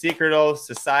Nest, Secret Oath,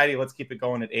 Society, let's keep it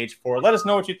going at age 4. Let us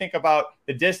know what you think about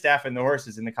the distaff and the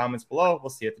horses in the comments below. We'll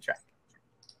see you at the track.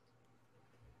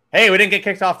 Hey, we didn't get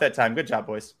kicked off that time. Good job,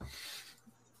 boys.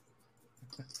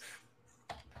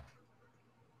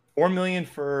 $4 million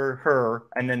for her,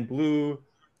 and then Blue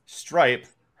Stripe,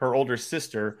 her older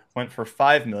sister, went for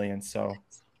 $5 million. So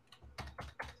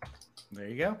there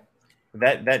you go.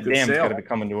 That dam's got to be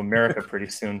coming to America pretty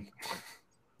soon.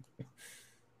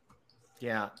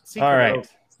 Yeah. All right.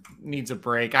 Needs a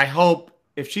break. I hope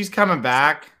if she's coming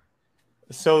back.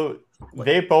 So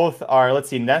they both are. Let's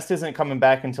see. Nest isn't coming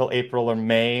back until April or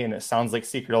May, and it sounds like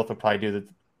Secret Oath will probably do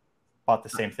about the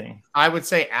same thing. I would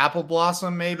say Apple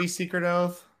Blossom, maybe Secret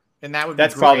Oath, and that would.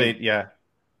 That's be great. Probably yeah.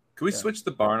 Can we switch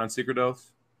the barn on Secret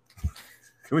Oath?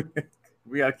 We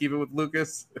gotta keep it with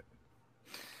Lucas.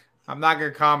 I'm not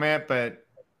gonna comment, but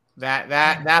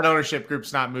that ownership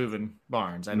group's not moving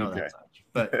barns. I know that much.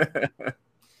 But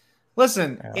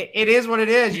listen, it is what it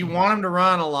is. You want them to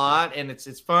run a lot, and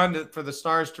it's fun for the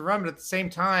stars to run. But at the same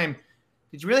time,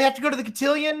 did you really have to go to the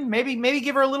cotillion? Maybe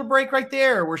give her a little break right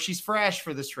there where she's fresh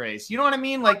for this race. You know what I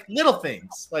mean? Like little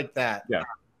things like that. Yeah.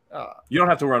 You don't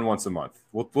have to run once a month.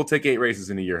 We'll take 8 races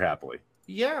in a year happily.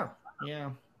 Yeah.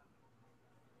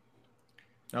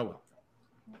 Oh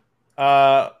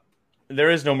well. There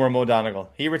is no more Mo Donegal.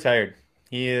 He retired.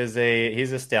 He's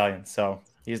a stallion, so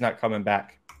he's not coming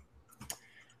back.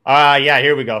 Yeah,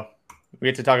 here we go. We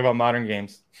get to talk about modern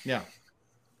games. Yeah.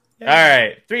 All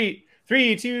right. 3,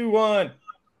 2, 1.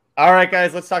 All right,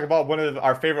 guys, let's talk about one of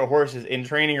our favorite horses in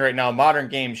training right now. Modern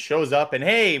Games shows up, and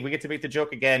hey, we get to make the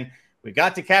joke again. We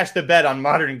got to cash the bet on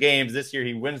Modern Games. This year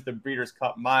he wins the Breeders'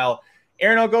 Cup Mile.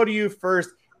 Aaron, I'll go to you first.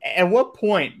 At what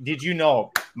point did you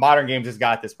know Modern Games has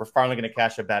got this? We're finally going to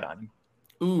cash a bet on him.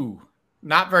 Ooh,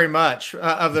 not very much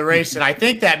of the race. And I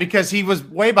think that because he was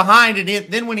way behind, and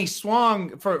then when he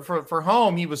swung for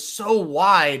home, he was so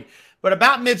wide. But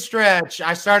about mid-stretch,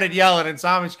 I started yelling, and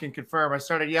Samich can confirm, I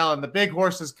started yelling, the big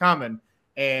horse is coming.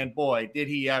 And boy, did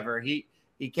he ever. He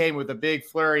came with a big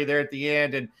flurry there at the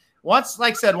end. And once,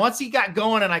 like I said, once he got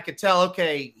going and I could tell,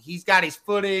 okay, he's got his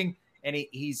footing and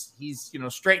he's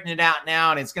straightening it out now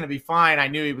and it's going to be fine. I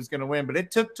knew he was going to win, but it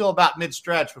took till about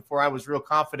mid-stretch before I was real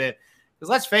confident. Because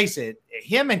let's face it,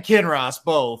 him and Kinross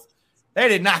both, they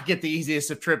did not get the easiest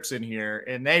of trips in here,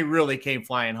 and they really came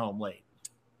flying home late.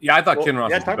 Yeah, I thought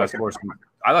Kinross was the best horse.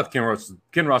 I thought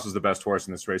Kinross was the best horse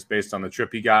in this race based on the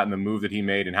trip he got and the move that he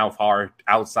made and how far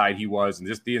outside he was. And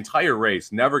just the entire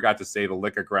race never got to save a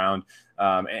lick of ground.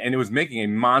 And it was making a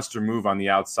monster move on the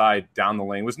outside down the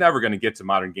lane. It was never going to get to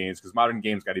Modern Games because Modern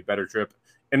Games got a better trip.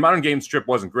 And Modern Games' trip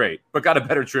wasn't great, but got a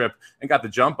better trip and got the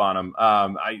jump on him.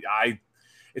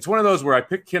 It's one of those where I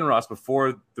picked Kinross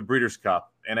before the Breeders'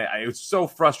 Cup, and it was so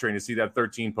frustrating to see that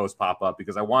 13 post pop up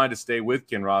because I wanted to stay with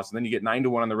Kinross, and then you get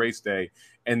 9-1 on the race day,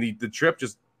 and the trip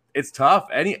just it's tough.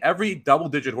 Every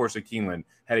double-digit horse at Keeneland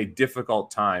had a difficult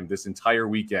time this entire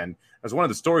weekend. That's one of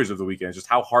the stories of the weekend, just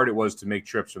how hard it was to make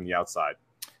trips from the outside.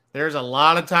 There's a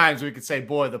lot of times we could say,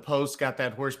 boy, the post got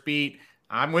that horse beat.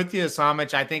 I'm with you,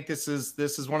 Samich. I think this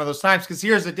is one of those times because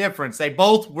here's the difference. They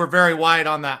both were very wide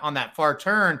on that far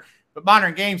turn. But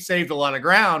Modern Games saved a lot of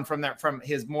ground from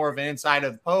his more of an inside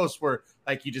of the post where,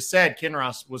 like you just said,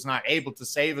 Kinross was not able to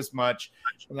save as much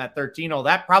from that 13-hole.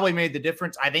 That probably made the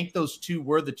difference. I think those two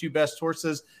were the two best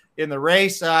horses in the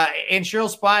race. And Cheryl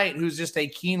Spite, who's just a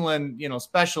Keeneland,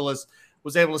 specialist,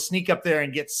 was able to sneak up there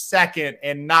and get second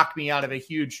and knock me out of a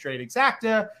huge straight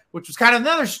exacta, which was kind of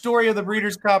another story of the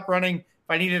Breeders' Cup running. If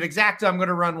I needed exacta, I'm going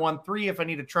to run 1-3. If I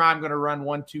need a try, I'm going to run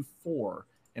 1-2-4.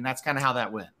 And that's kind of how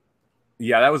that went.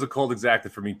 Yeah, that was a cold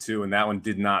exacta for me too, and that one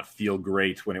did not feel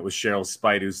great when it was Cheryl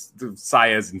Spite, who's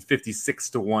Saez, and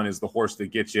 56-1 is the horse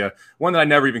that gets you. One that I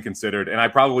never even considered, and I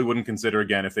probably wouldn't consider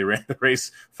again if they ran the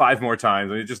race 5 more times.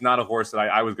 I mean, it's just not a horse that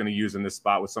I was going to use in this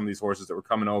spot with some of these horses that were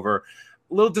coming over.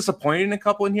 A little disappointed in a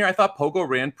couple in here. I thought Pogo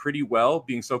ran pretty well,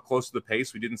 being so close to the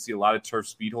pace. We didn't see a lot of turf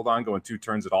speed hold on going 2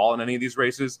 turns at all in any of these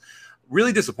races.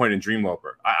 Really disappointed in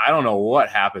Dreamloper. I don't know what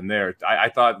happened there. I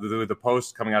thought the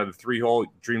post coming out of the 3-hole,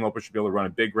 Dreamloper should be able to run a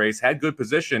big race, had good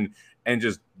position, and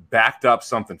just backed up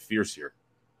something fierce here.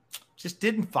 Just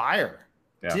didn't fire.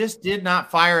 Yeah. Just did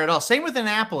not fire at all. Same with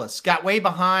Annapolis. Got way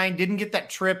behind. Didn't get that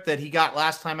trip that he got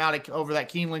last time out over that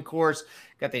Keeneland course.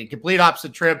 Got the complete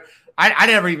opposite trip. I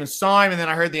never even saw him, and then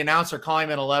I heard the announcer call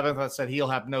him in 11th. I said he'll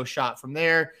have no shot from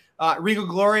there. Regal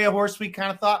Gloria, horse we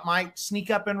kind of thought might sneak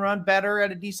up and run better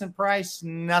at a decent price.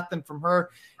 Nothing from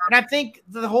her. And I think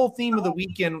the whole theme of the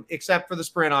weekend, except for the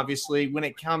sprint, obviously, when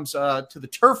it comes to the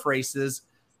turf races,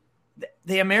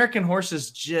 the American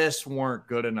horses just weren't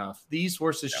good enough. These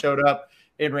horses showed up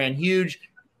and ran huge.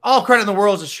 All credit in the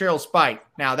world is Cheryl Spite.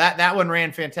 Now, that one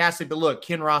ran fantastic, but look,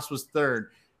 Ken Ross was third.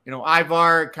 You know,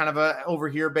 Ivar, kind of a over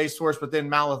here based horse, but then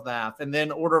Malathaat, and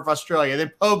then Order of Australia,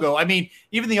 then Pogo. I mean,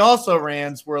 even the also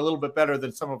rans were a little bit better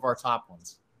than some of our top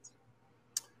ones.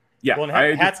 Yeah. Well,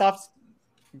 hats off.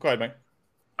 Go ahead, Mike.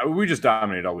 We just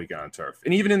dominated all weekend on turf.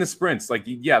 And even in the sprints, like,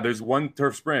 yeah, there's one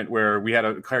turf sprint where we had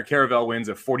a Caravel wins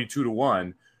at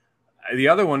 42-1. The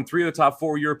other one, 3 of the top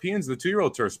 4 Europeans, the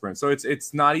 2-year-old turf sprint. So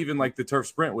it's not even like the turf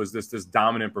sprint was this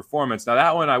dominant performance. Now,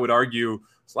 that one, I would argue,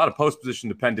 there's a lot of post position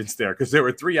dependence there because there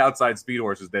were 3 outside speed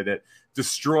horses that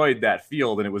destroyed that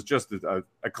field, and it was just a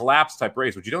collapse type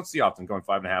race, which you don't see often going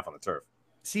 5.5 on the turf.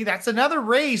 See, that's another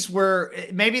race where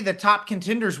maybe the top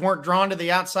contenders weren't drawn to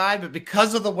the outside, but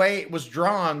because of the way it was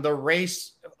drawn, the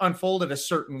race unfolded a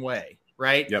certain way.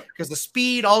 Right? Yep. Because the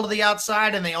speed all to the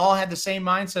outside, and they all had the same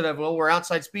mindset of, well, we're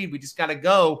outside speed. We just got to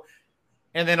go.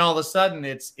 And then all of a sudden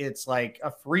it's like a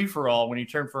free for all when you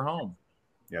turn for home.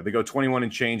 Yeah. They go 21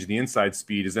 and change. The inside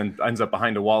speed ends up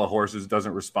behind a wall of horses,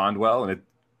 doesn't respond well. And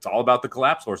it's all about the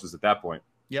collapse horses at that point.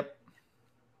 Yep.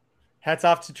 Hats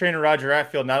off to trainer Roger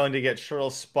Atfield. Not only to get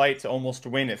Cheryl Spite to almost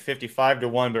win at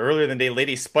 55-1, but earlier in the day,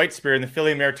 Lady Spite Spear in the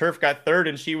Filly Mare Turf got third,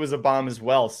 and she was a bomb as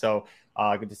well. So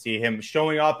good to see him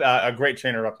showing up. A great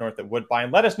trainer up north at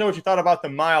Woodbine. Let us know what you thought about the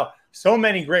mile. So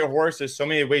many great horses, so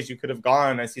many ways you could have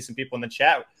gone. I see some people in the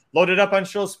chat loaded up on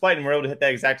Cheryl Spite, and we're able to hit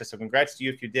that exacta. So congrats to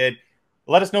you if you did.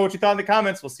 Let us know what you thought in the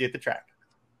comments. We'll see you at the track.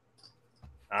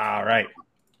 All right.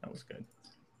 That was good.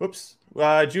 Whoops.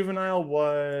 Juvenile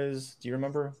was, do you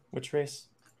remember which race?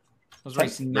 It was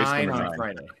race 9 on 9.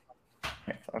 Friday.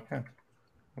 Okay.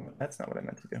 That's not what I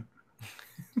meant to do.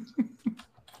 This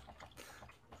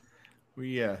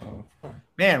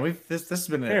has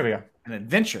been There we go. an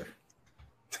adventure.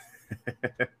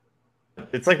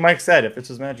 It's like Mike said, if this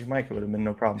was Magic Mike, it would have been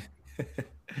no problem.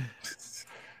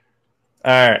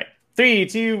 All right. 3,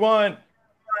 2, 1.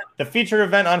 The feature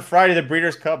event on Friday, the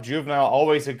Breeders' Cup Juvenile,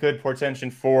 always a good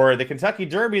portention for the Kentucky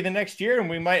Derby the next year, and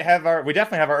we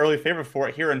definitely have our early favorite for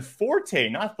it here in Forte,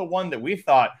 not the one that we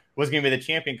thought was going to be the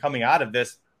champion coming out of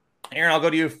this. Aaron, I'll go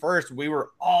to you first. We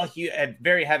were all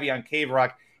very heavy on Cave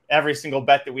Rock, every single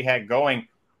bet that we had going.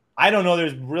 I don't know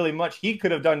there's really much he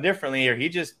could have done differently, or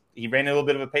he ran a little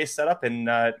bit of a pace setup and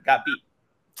got beat.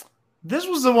 This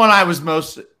was the one I was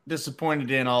most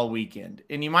disappointed in all weekend.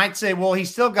 And you might say, well, he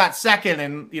still got second,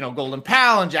 and, you know, Golden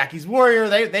Pal and Jackie's Warrior,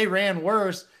 they ran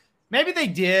worse. Maybe they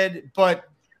did, but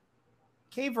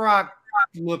Cave Rock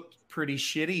looked pretty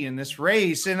shitty in this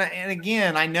race. And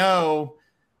again, I know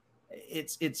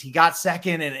he got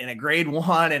second in a grade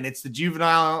 1, and it's the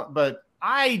Juvenile, but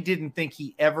I didn't think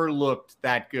he ever looked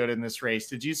that good in this race.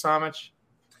 Did you, Samich?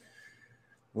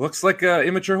 Looks like an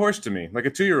immature horse to me, like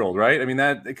a 2-year-old, right? I mean,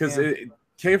 that because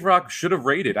Cave Rock should have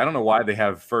rated. I don't know why they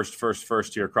have first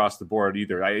here across the board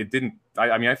either. I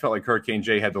felt like Hurricane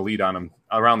J had the lead on him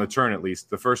around the turn, at least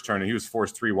the first turn, and he was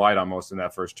forced 3 wide almost in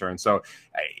that first turn. So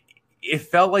it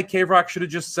felt like Cave Rock should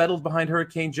have just settled behind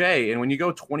Hurricane J. And when you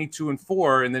go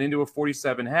 22-4 and then into a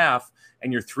 47.5,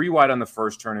 and you're 3 wide on the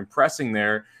first turn and pressing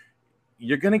there,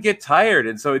 you're going to get tired.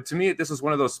 And so to me, this was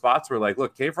one of those spots where, like,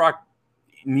 look, Cave Rock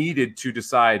needed to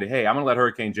decide, hey, I'm going to let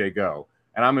Hurricane J go,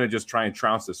 and I'm going to just try and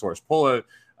trounce this horse, pull a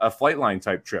Flightline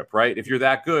type trip, right? If you're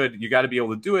that good, you got to be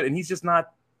able to do it. And he's just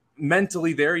not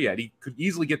mentally there yet. He could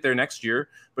easily get there next year,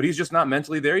 but he's just not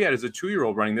mentally there yet as a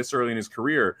 2-year-old running this early in his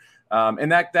career.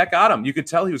 And that got him. You could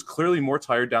tell he was clearly more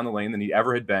tired down the lane than he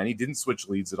ever had been. He didn't switch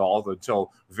leads at all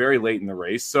until very late in the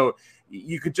race. So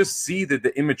you could just see that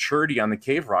the immaturity on the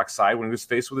Cave Rock side when he was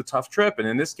faced with a tough trip. And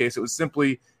in this case, it was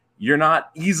simply, you're not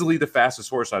easily the fastest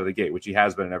horse out of the gate, which he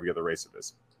has been in every other race of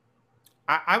his.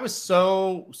 I was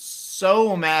so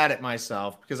mad at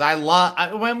myself because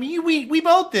we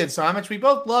both did so much. We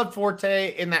both loved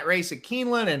Forte in that race at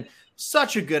Keeneland and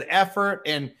such a good effort.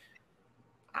 And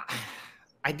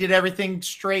I did everything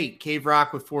straight, Cave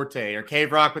Rock with Forte or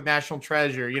Cave Rock with National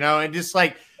Treasure, and just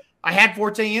like I had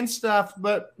Forte in stuff,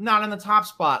 but not in the top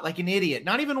spot, like an idiot.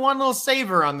 Not even one little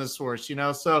saver on this horse,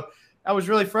 So I was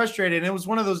really frustrated. And it was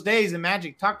one of those days, and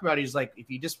Magic talked about it. He's like, if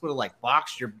you just would have like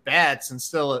boxed your bets and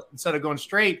still instead of going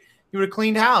straight, you would have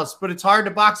cleaned house. But it's hard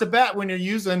to box a bet when you're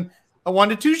using a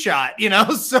 1-2 shot,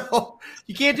 so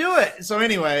you can't do it. So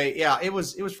anyway, yeah, it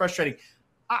was frustrating.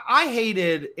 I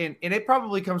hated, and it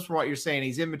probably comes from what you're saying.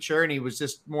 He's immature and he was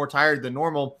just more tired than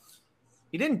normal.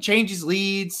 He didn't change his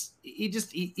leads.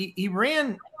 He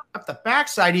ran up the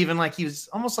backside even like he was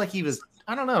almost like he was,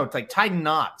 I don't know, it's like tied in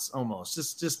knots almost.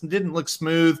 Just didn't look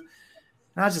smooth.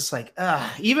 And I was just like,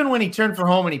 even when he turned for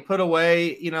home and he put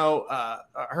away,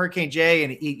 Hurricane J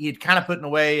and he'd kind of putting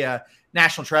away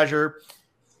National Treasure,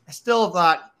 I still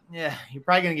thought, yeah, you're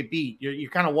probably going to get beat. You're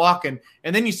kind of walking.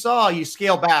 And then you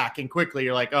scale back and quickly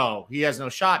you're like, oh, he has no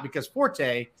shot because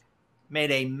Forte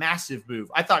made a massive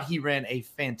move. I thought he ran a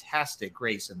fantastic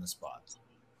race in the spot.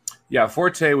 Yeah,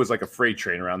 Forte was like a freight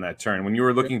train around that turn. When you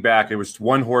were looking back, it was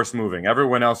one horse moving.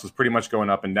 Everyone else was pretty much going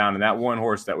up and down. And that one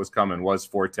horse that was coming was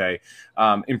Forte.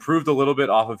 Improved a little bit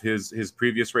off of his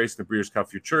previous race, the Breeders' Cup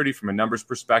Futurity, from a numbers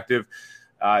perspective.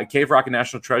 Cave Rock and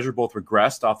National Treasure both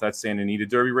regressed off that Santa Anita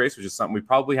Derby race, which is something we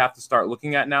probably have to start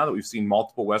looking at now that we've seen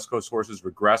multiple West Coast horses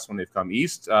regress when they've come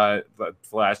east.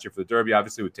 Last year for the Derby,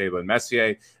 obviously, with Taba and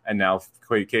Messier, and now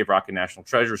Cave Rock and National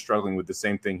Treasure struggling with the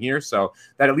same thing here. So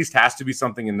that at least has to be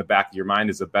something in the back of your mind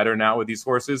as a bettor now with these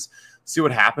horses. See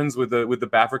what happens with the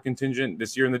Baffert contingent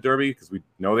this year in the Derby, because we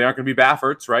know they aren't going to be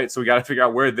Bafferts, right? So we got to figure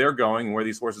out where they're going and where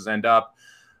these horses end up.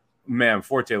 Man,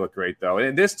 Forte looked great, though.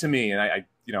 And this, to me, and I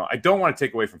don't want to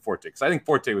take away from Forte because I think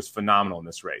Forte was phenomenal in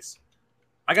this race.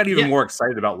 I got even more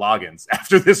excited about Loggins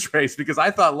after this race because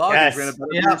I thought Loggins ran a better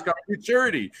Breeders' Cup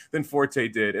Futurity than Forte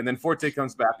did. And then Forte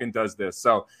comes back and does this.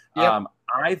 So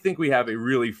I think we have a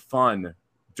really fun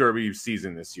Derby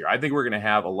season this year. I think we're going to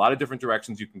have a lot of different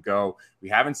directions you can go. We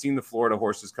haven't seen the Florida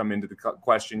horses come into the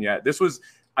question yet.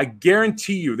 I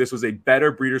guarantee you, this was a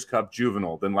better Breeders' Cup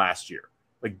Juvenile than last year.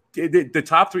 Like the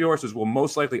top 3 horses will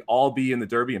most likely all be in the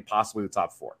Derby and possibly the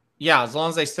top 4. Yeah, as long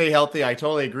as they stay healthy, I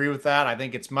totally agree with that. I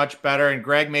think it's much better. And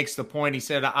Greg makes the point. He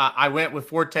said, I went with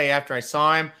Forte after I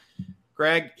saw him.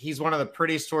 Greg, he's one of the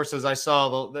prettiest horses I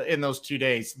saw in those 2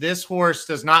 days. This horse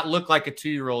does not look like a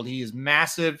 2-year-old. He is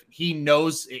massive. He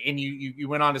knows, and you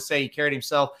went on to say he carried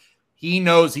himself. He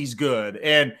knows he's good.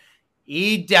 And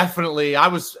he definitely,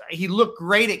 he looked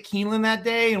great at Keeneland that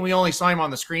day, and we only saw him on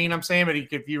the screen, I'm saying, but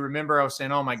if you remember, I was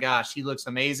saying, oh my gosh, he looks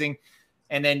amazing.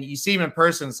 And then you see him in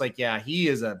person, it's like, yeah, he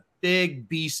is a big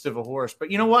beast of a horse. But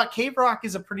you know what? Cave Rock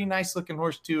is a pretty nice looking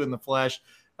horse too in the flesh.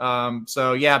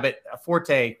 So yeah, but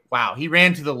Forte, wow, he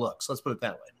ran to the looks. Let's put it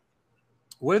that way.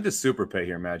 What did the super pay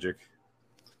here, Magic?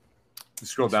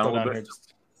 Scroll down a little bit.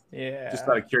 Just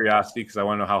out of curiosity, because I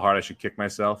want to know how hard I should kick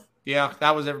myself. Yeah,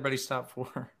 that was everybody's top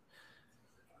 4.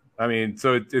 I mean,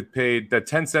 so it paid that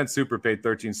 10-cent super paid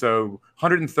 13, so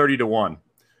 130 to 1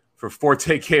 for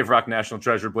Forte, Cave Rock, National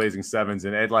Treasure, Blazing Sevens,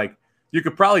 and like you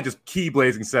could probably just key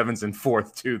Blazing Sevens in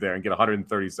 4th too there and get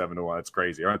 137 to 1. That's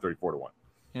crazy. 134 to 1.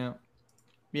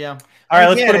 Yeah. All right,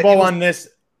 let's put a bow on this.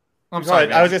 I'm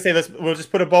sorry. I was gonna say we'll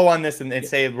just put a bow on this and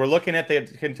say we're looking at the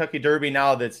Kentucky Derby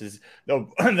now. This is the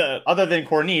other than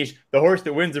Corniche, the horse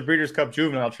that wins the Breeders' Cup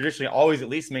Juvenile traditionally always at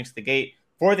least makes the gate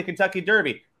for the Kentucky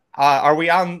Derby. Are we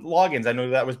on Loggins? I know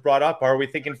that was brought up. Are we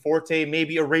thinking Forte,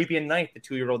 maybe Arabian Night, the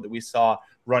 2-year-old that we saw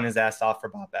run his ass off for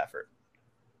Bob Baffert?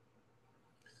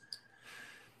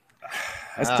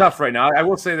 That's tough right now. I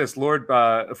will say this. Lord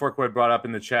Forkwood brought up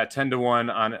in the chat 10 to 1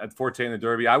 on Forte in the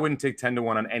Derby. I wouldn't take 10 to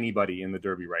 1 on anybody in the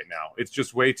Derby right now. It's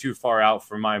just way too far out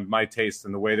for my taste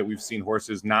and the way that we've seen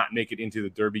horses not make it into the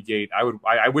Derby gate.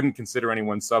 I wouldn't consider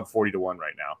anyone sub 40 to 1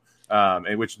 right now.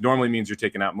 Which normally means you're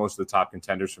taking out most of the top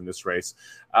contenders from this race.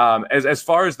 As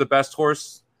far as the best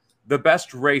horse, the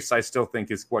best race I still think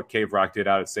is what Cave Rock did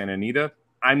out at Santa Anita.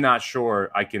 I'm not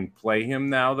sure I can play him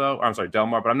now, though. Or, I'm sorry, Del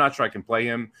Mar, but I'm not sure I can play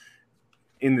him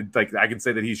in the I can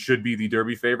say that he should be the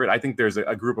Derby favorite. I think there's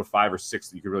a group of 5 or 6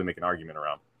 that you could really make an argument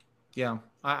around. Yeah,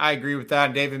 I agree with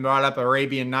that. David brought up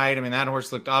Arabian Night. I mean, that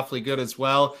horse looked awfully good as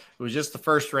well. It was just the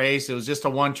first race. It was just a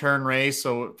 1-turn race.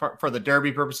 So for the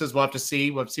Derby purposes, we'll have to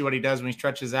see. We'll see what he does when he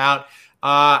stretches out.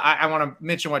 I want to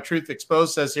mention what Truth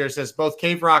Exposed says here. It says both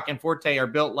Cave Rock and Forte are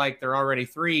built like they're already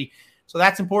 3. So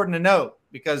that's important to note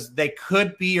because they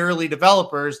could be early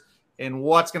developers. and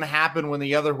what's going to happen when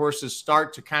the other horses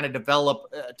start to kind of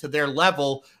develop to their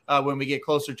level when we get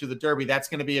closer to the Derby. That's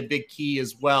going to be a big key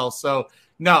as well. So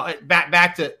no,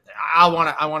 back to, I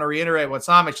want to reiterate what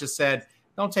Samich just said.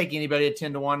 Don't take anybody at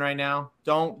 10-1 right now.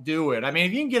 Don't do it. I mean,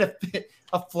 if you can get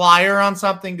a flyer on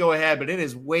something, go ahead, but it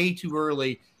is way too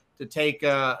early to take,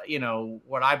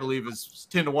 what I believe is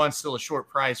 10-1, still a short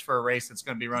price for a race that's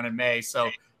going to be run in May. So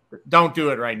don't do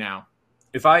it right now.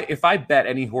 If I bet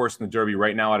any horse in the Derby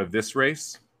right now out of this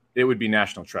race, it would be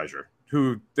National Treasure,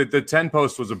 who the 10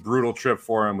 post was a brutal trip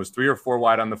for him, was 3 or 4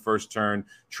 wide on the first turn,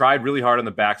 tried really hard on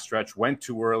the backstretch, went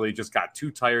too early, just got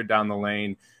too tired down the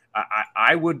lane.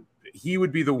 He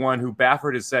would be the one who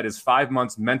Baffert has said is 5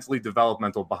 months mentally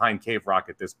developmental behind Cave Rock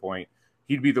at this point.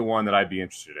 He'd be the one that I'd be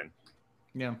interested in.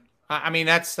 Yeah. I mean,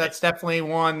 that's definitely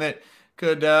one that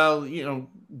could,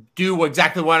 do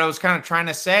exactly what I was kind of trying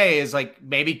to say, is like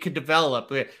maybe could develop.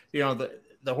 The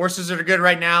horses that are good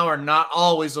right now are not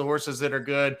always the horses that are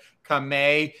good come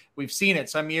May. We've seen it.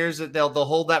 Some years that they'll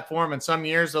hold that form, and some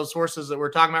years those horses that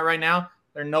we're talking about right now,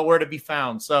 they're nowhere to be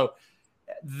found. So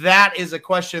that is a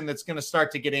question that's going to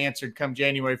start to get answered come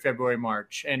January, February,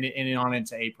 March, and on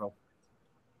into April.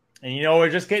 And, we're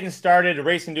just getting started.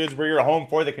 Racing Dudes, we're your home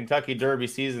for the Kentucky Derby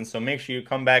season. So make sure you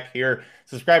come back here.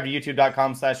 Subscribe to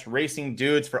youtube.com/Racing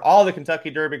Dudes for all the Kentucky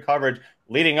Derby coverage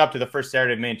leading up to the first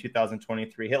Saturday of May in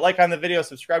 2023. Hit like on the video,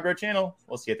 subscribe to our channel.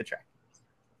 We'll see you at the track.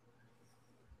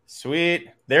 Sweet.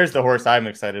 There's the horse I'm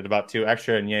excited about too,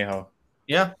 Extra and Yeho.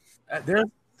 Yeah.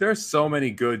 There's so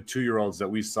many good 2-year-olds that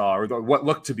we saw, or what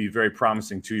looked to be very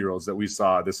promising 2-year-olds that we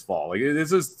saw this fall. Like,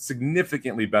 this is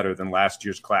significantly better than last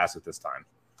year's class at this time.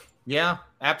 Yeah,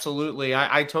 absolutely.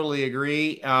 I totally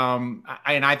agree. And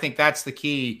I think that's the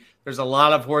key. There's a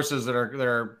lot of horses that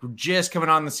are just coming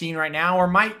on the scene right now, or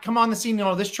might come on the scene.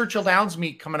 This Churchill Downs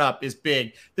meet coming up is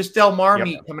big. This Del Mar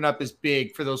meet coming up is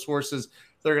big for those horses.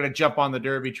 They're going to jump on the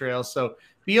Derby trail. So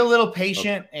be a little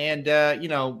patient, and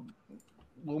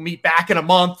we'll meet back in a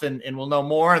month and we'll know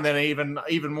more, and then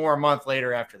even more a month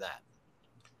later after that.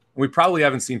 We probably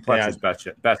haven't seen Pletcher's best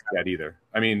yet either.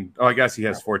 I mean, I guess he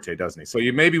has Forte, doesn't he? So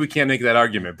maybe we can't make that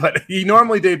argument, but he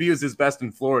normally debuts his best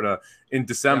in Florida in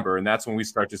December, and that's when we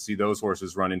start to see those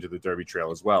horses run into the Derby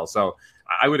trail as well. So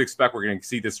I would expect we're going to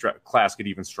see this class get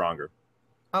even stronger.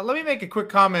 Let me make a quick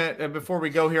comment before we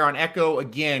go here on Echo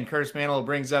again. Curtis Manilow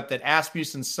brings up that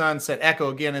Asmussen's son said Echo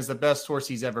again is the best horse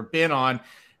he's ever been on.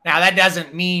 Now, that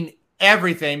doesn't mean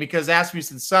everything, because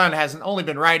Asmussen's son hasn't only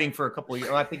been riding for a couple of years.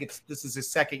 Well, I think this is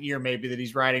his second year maybe that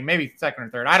he's riding, maybe second or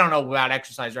third. I don't know about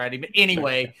exercise riding, but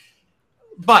anyway.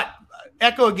 But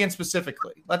Echo again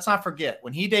specifically, let's not forget,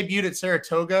 when he debuted at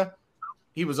Saratoga,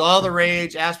 he was all the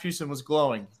rage. Asmussen was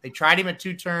glowing. They tried him at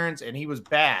 2 turns, and he was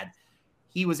bad.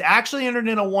 He was actually entered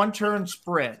in a 1-turn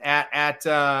sprint at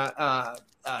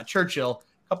Churchill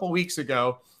a couple of weeks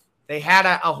ago. They had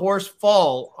a horse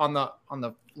fall on the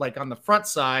front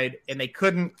side, and they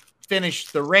couldn't finish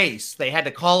the race. They had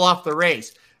to call off the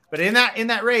race. But in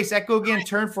that race, Echo again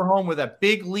turned for home with a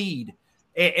big lead,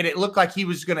 and it looked like he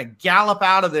was going to gallop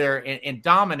out of there and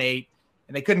dominate,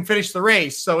 and they couldn't finish the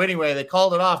race. So anyway, they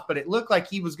called it off, but it looked like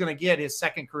he was going to get his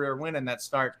second career win in that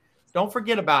start. Don't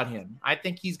forget about him. I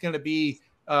think he's going to be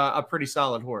a pretty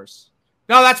solid horse.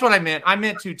 No, that's what I meant. I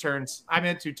meant 2 turns.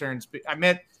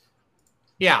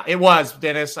 Yeah, it was,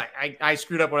 Dennis. I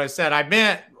screwed up what I said.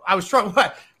 I was trying.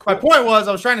 My point was,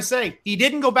 I was trying to say he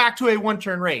didn't go back to a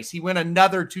 1-turn race. He went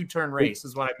another 2-turn race,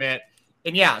 is what I meant.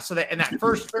 And yeah, so that in that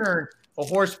first turn, a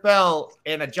horse fell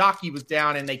and a jockey was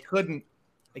down, and they couldn't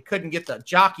get the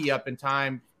jockey up in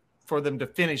time for them to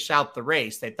finish out the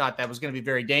race. They thought that was going to be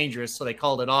very dangerous, so they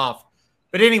called it off.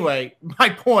 But anyway, my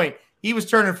point, he was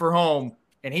turning for home,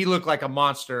 and he looked like a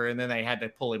monster, and then they had to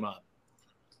pull him up.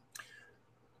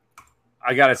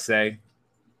 I got to say,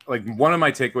 like, one of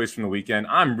my takeaways from the weekend,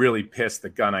 I'm really pissed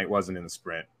that Gunite wasn't in the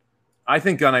sprint. I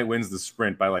think Gunite wins the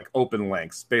sprint by, like, open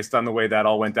lengths based on the way that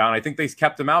all went down. I think they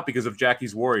kept him out because of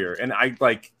Jackie's Warrior. And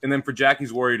then for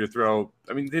Jackie's Warrior to throw,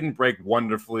 I mean, it didn't break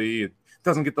wonderfully. It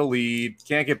doesn't get the lead.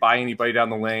 Can't get by anybody down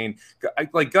the lane.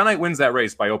 Like, Gunite wins that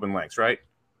race by open lengths, right?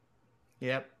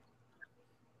 Yep.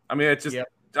 I mean, it's just,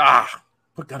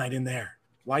 put Gunite in there.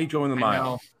 Why are you going the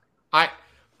mile? I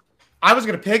was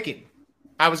going to pick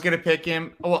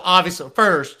him. Well, obviously,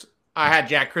 first, I had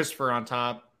Jack Christopher on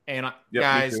top. And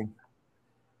guys,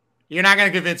 you're not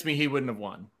going to convince me he wouldn't have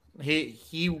won.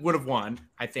 He would have won,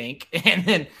 I think. And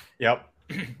then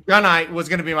Gunite was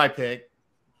going to be my pick.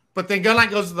 But then Gunite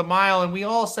goes to the mile, and we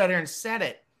all sat here and said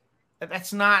it.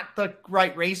 That's not the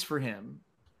right race for him.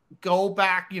 Go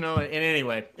back, and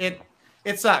anyway,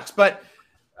 it sucks. But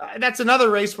That's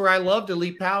another race where I loved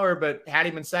Elite Power, but had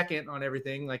him in second on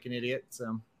everything like an idiot.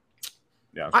 So,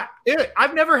 yeah,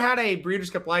 I've never had a Breeders'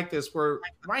 Cup like this where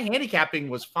my handicapping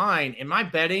was fine and my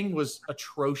betting was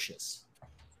atrocious.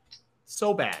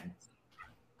 So bad.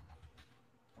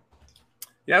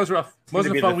 Yeah, it was rough. It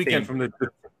wasn't a fun weekend from the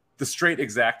straight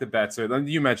exacta bets. So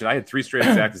you mentioned I had 3 straight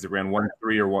exactas that ran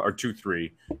 1-3 or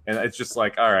 2-3, and it's just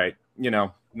like, all right,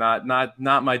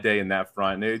 not my day in that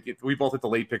front. We both hit the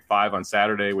late pick 5 on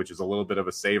Saturday, which is a little bit of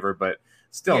a saver, but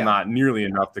still not nearly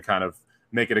enough to kind of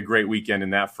make it a great weekend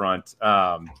in that front.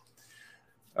 It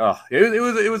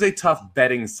was a tough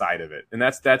betting side of it, and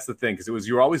that's the thing, because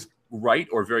you're always right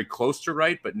or very close to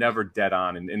right, but never dead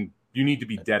on, and you need to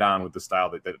be dead on with the style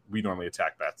that we normally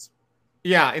attack bets.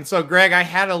 Yeah, and so Greg, I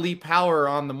had Elite Power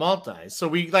on the multis. So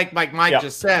we, like Mike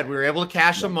just said, we were able to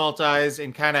cash some multis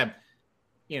and kind of,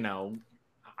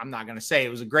 I'm not going to say it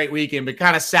was a great weekend, but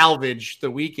kind of salvage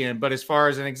the weekend. But as far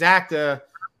as an exacta,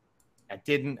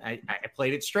 I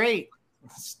played it straight.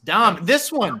 It's dumb.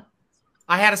 This one,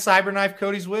 I had a Cyberknife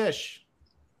Cody's Wish.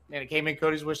 And it came in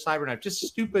Cody's Wish Cyberknife. Just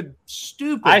stupid.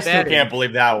 I still can't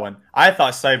believe that one. I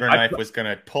thought Cyberknife was going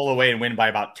to pull away and win by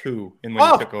about 2 when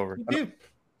he took over. Dude.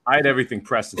 I had everything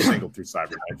pressed and singled through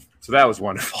Cyberknife, so that was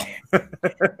wonderful.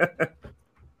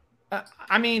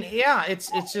 I mean, yeah,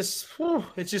 it's just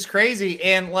crazy,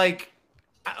 and like,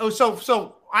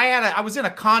 so I was in a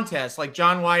contest. Like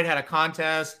John White had a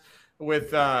contest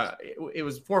with it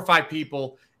was 4 or 5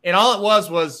 people, and all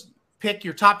it was pick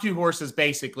your top 2 horses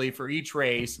basically for each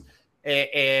race,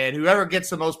 and whoever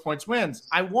gets the most points wins.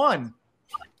 I won.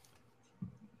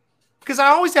 Because I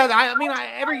always had,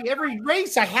 every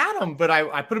race I had them, but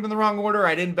I put them in the wrong order.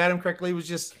 I didn't bet them correctly. It was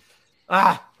just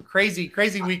crazy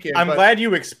weekend. I'm glad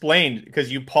you explained,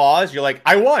 because you paused. You're like,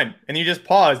 I won, and you just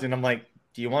paused, and I'm like,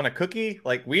 do you want a cookie?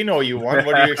 Like, we know you won.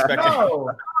 What are you expecting?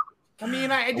 No. I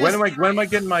mean, I just, when am I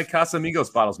getting my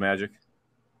Casamigos bottles, Magic?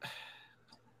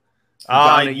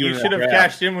 You should have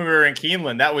cashed in when we were in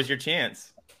Keeneland. That was your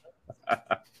chance.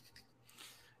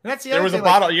 That's the there other was thing, a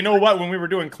bottle. You know what? When we were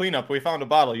doing cleanup, we found a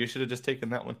bottle. You should have just taken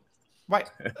that one. Right.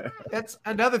 That's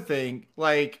another thing.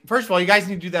 Like, first of all, you guys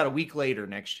need to do that a week later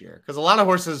next year, because a lot of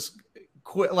horses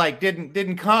quit. Like,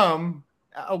 didn't come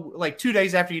like 2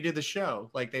 days after you did the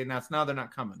show. Like, they announced now they're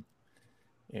not coming.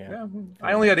 Yeah.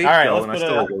 I only had 8 go, and I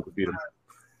still able to beat them.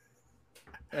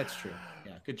 That's true.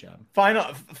 Yeah, good job.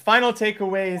 Final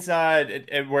takeaways.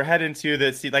 We're heading to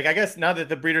the like, I guess now that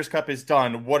the Breeders' Cup is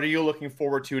done, what are you looking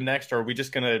forward to next? Or are we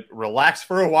just gonna relax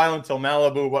for a while until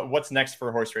Malibu? What's next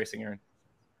for horse racing, Aaron?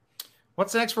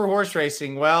 What's next for horse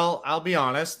racing? Well, I'll be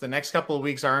honest, the next couple of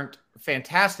weeks aren't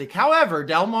fantastic. However,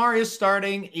 Del Mar is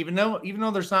starting, even though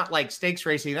there's not like stakes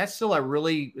racing, that's still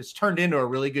it's turned into a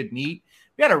really good meet.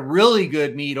 We had a really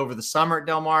good meet over the summer at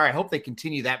Del Mar. I hope they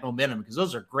continue that momentum, because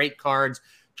those are great cards.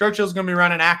 Churchill's going to be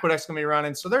running, Aqueduct's going to be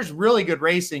running. So there's really good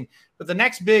racing. But the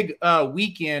next big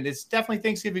weekend is definitely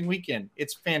Thanksgiving weekend.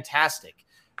 It's fantastic.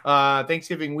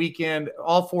 Thanksgiving weekend,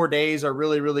 all 4 days are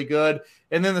really, really good.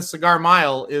 And then the Cigar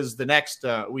Mile is the next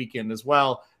weekend as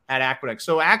well at Aqueduct.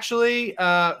 So actually,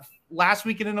 last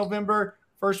weekend in November,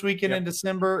 first weekend in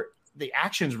December, the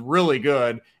action's really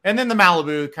good. And then the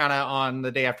Malibu kind of on the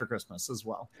day after Christmas as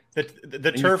well.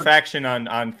 The turf action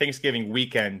on Thanksgiving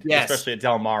weekend, especially at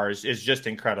Del Mar, is just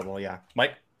incredible. Yeah.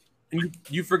 Mike?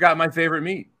 You forgot my favorite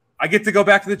meet. I get to go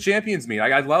back to the Champions meet.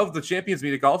 I love the Champions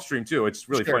meet at Gulfstream too. It's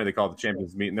really funny they call it the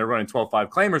Champions meet, and they're running 12-5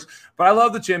 claimers. But I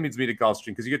love the Champions meet at Gulfstream,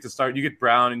 because you get to start. You get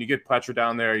Brown and you get Petra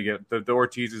down there. You get the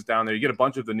Ortizes down there. You get a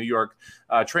bunch of the New York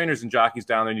trainers and jockeys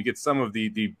down there, and you get some of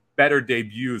the better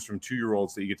debuts from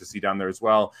 2-year-olds that you get to see down there as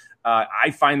well. I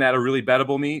find that a really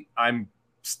bettable meet. I'm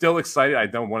still excited. I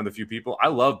know one of the few people. I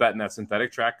love betting that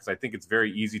synthetic track, because I think it's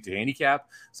very easy to handicap.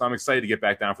 So I'm excited to get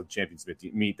back down for the Champions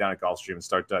meet down at Gulfstream and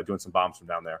start doing some bombs from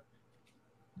down there.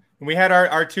 We had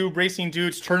our 2 Racing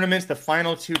Dudes tournaments, the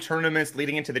final 2 tournaments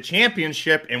leading into the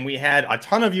championship, and we had a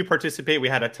ton of you participate. We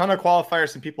had a ton of qualifiers,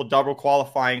 some people double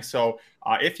qualifying. So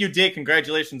if you did,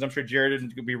 congratulations. I'm sure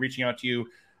Jared will be reaching out to you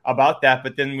about that.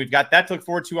 But then we've got that to look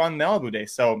forward to on Malibu Day.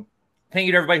 So thank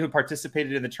you to everybody who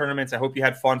participated in the tournaments. I hope you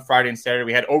had fun Friday and Saturday.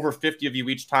 We had over 50 of you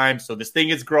each time. So this thing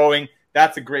is growing.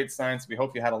 That's a great sign. So we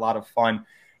hope you had a lot of fun.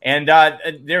 And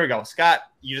there we go. Scott,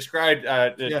 you described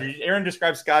Aaron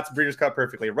described Scott's Breeders' Cup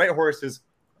perfectly. Right horses,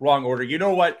 wrong order. You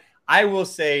know what? I will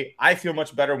say I feel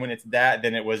much better when it's that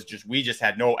than it was we just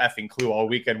had no effing clue all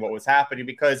weekend what was happening,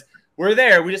 because we're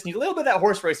there. We just need a little bit of that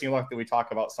horse racing luck that we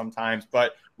talk about sometimes.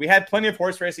 But we had plenty of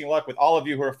horse racing luck with all of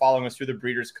you who are following us through the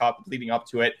Breeders' Cup leading up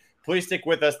to it. please stick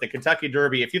with us. The Kentucky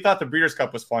Derby. If you thought the Breeders'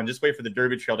 Cup was fun, just wait for the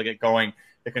Derby Trail to get going.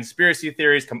 The conspiracy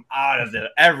theories come out of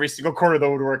every single corner of the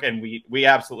woodwork, and we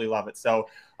absolutely love it. So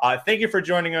thank you for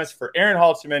joining us. For Aaron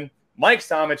Halterman, Mike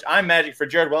Somich, I'm Magic. For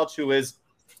Jared Welch, who is,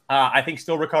 I think,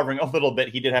 still recovering a little bit.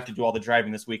 He did have to do all the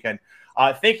driving this weekend.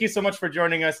 Thank you so much for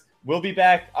joining us. We'll be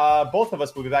back. Both of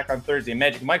us will be back on Thursday.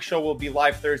 Magic Mike Show will be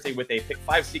live Thursday with a Pick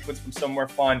 5 sequence from Somewhere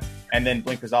Fun, and then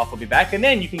Blinkers Off will be back. And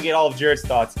then you can get all of Jared's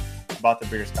thoughts about the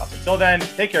Breeders' Cup. Until then,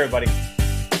 take care, everybody.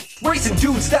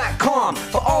 RacingDudes.com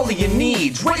for all of your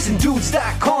needs.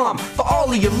 RacingDudes.com for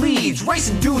all of your leads.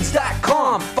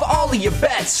 RacingDudes.com for all of your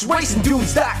bets.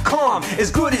 RacingDudes.com,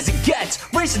 as good as it gets.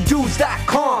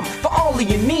 RacingDudes.com for all of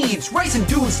your needs.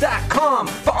 RacingDudes.com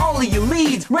for all of your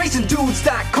leads.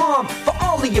 RacingDudes.com for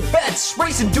all of your bets.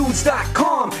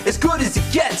 RacingDudes.com, as good as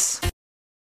it gets.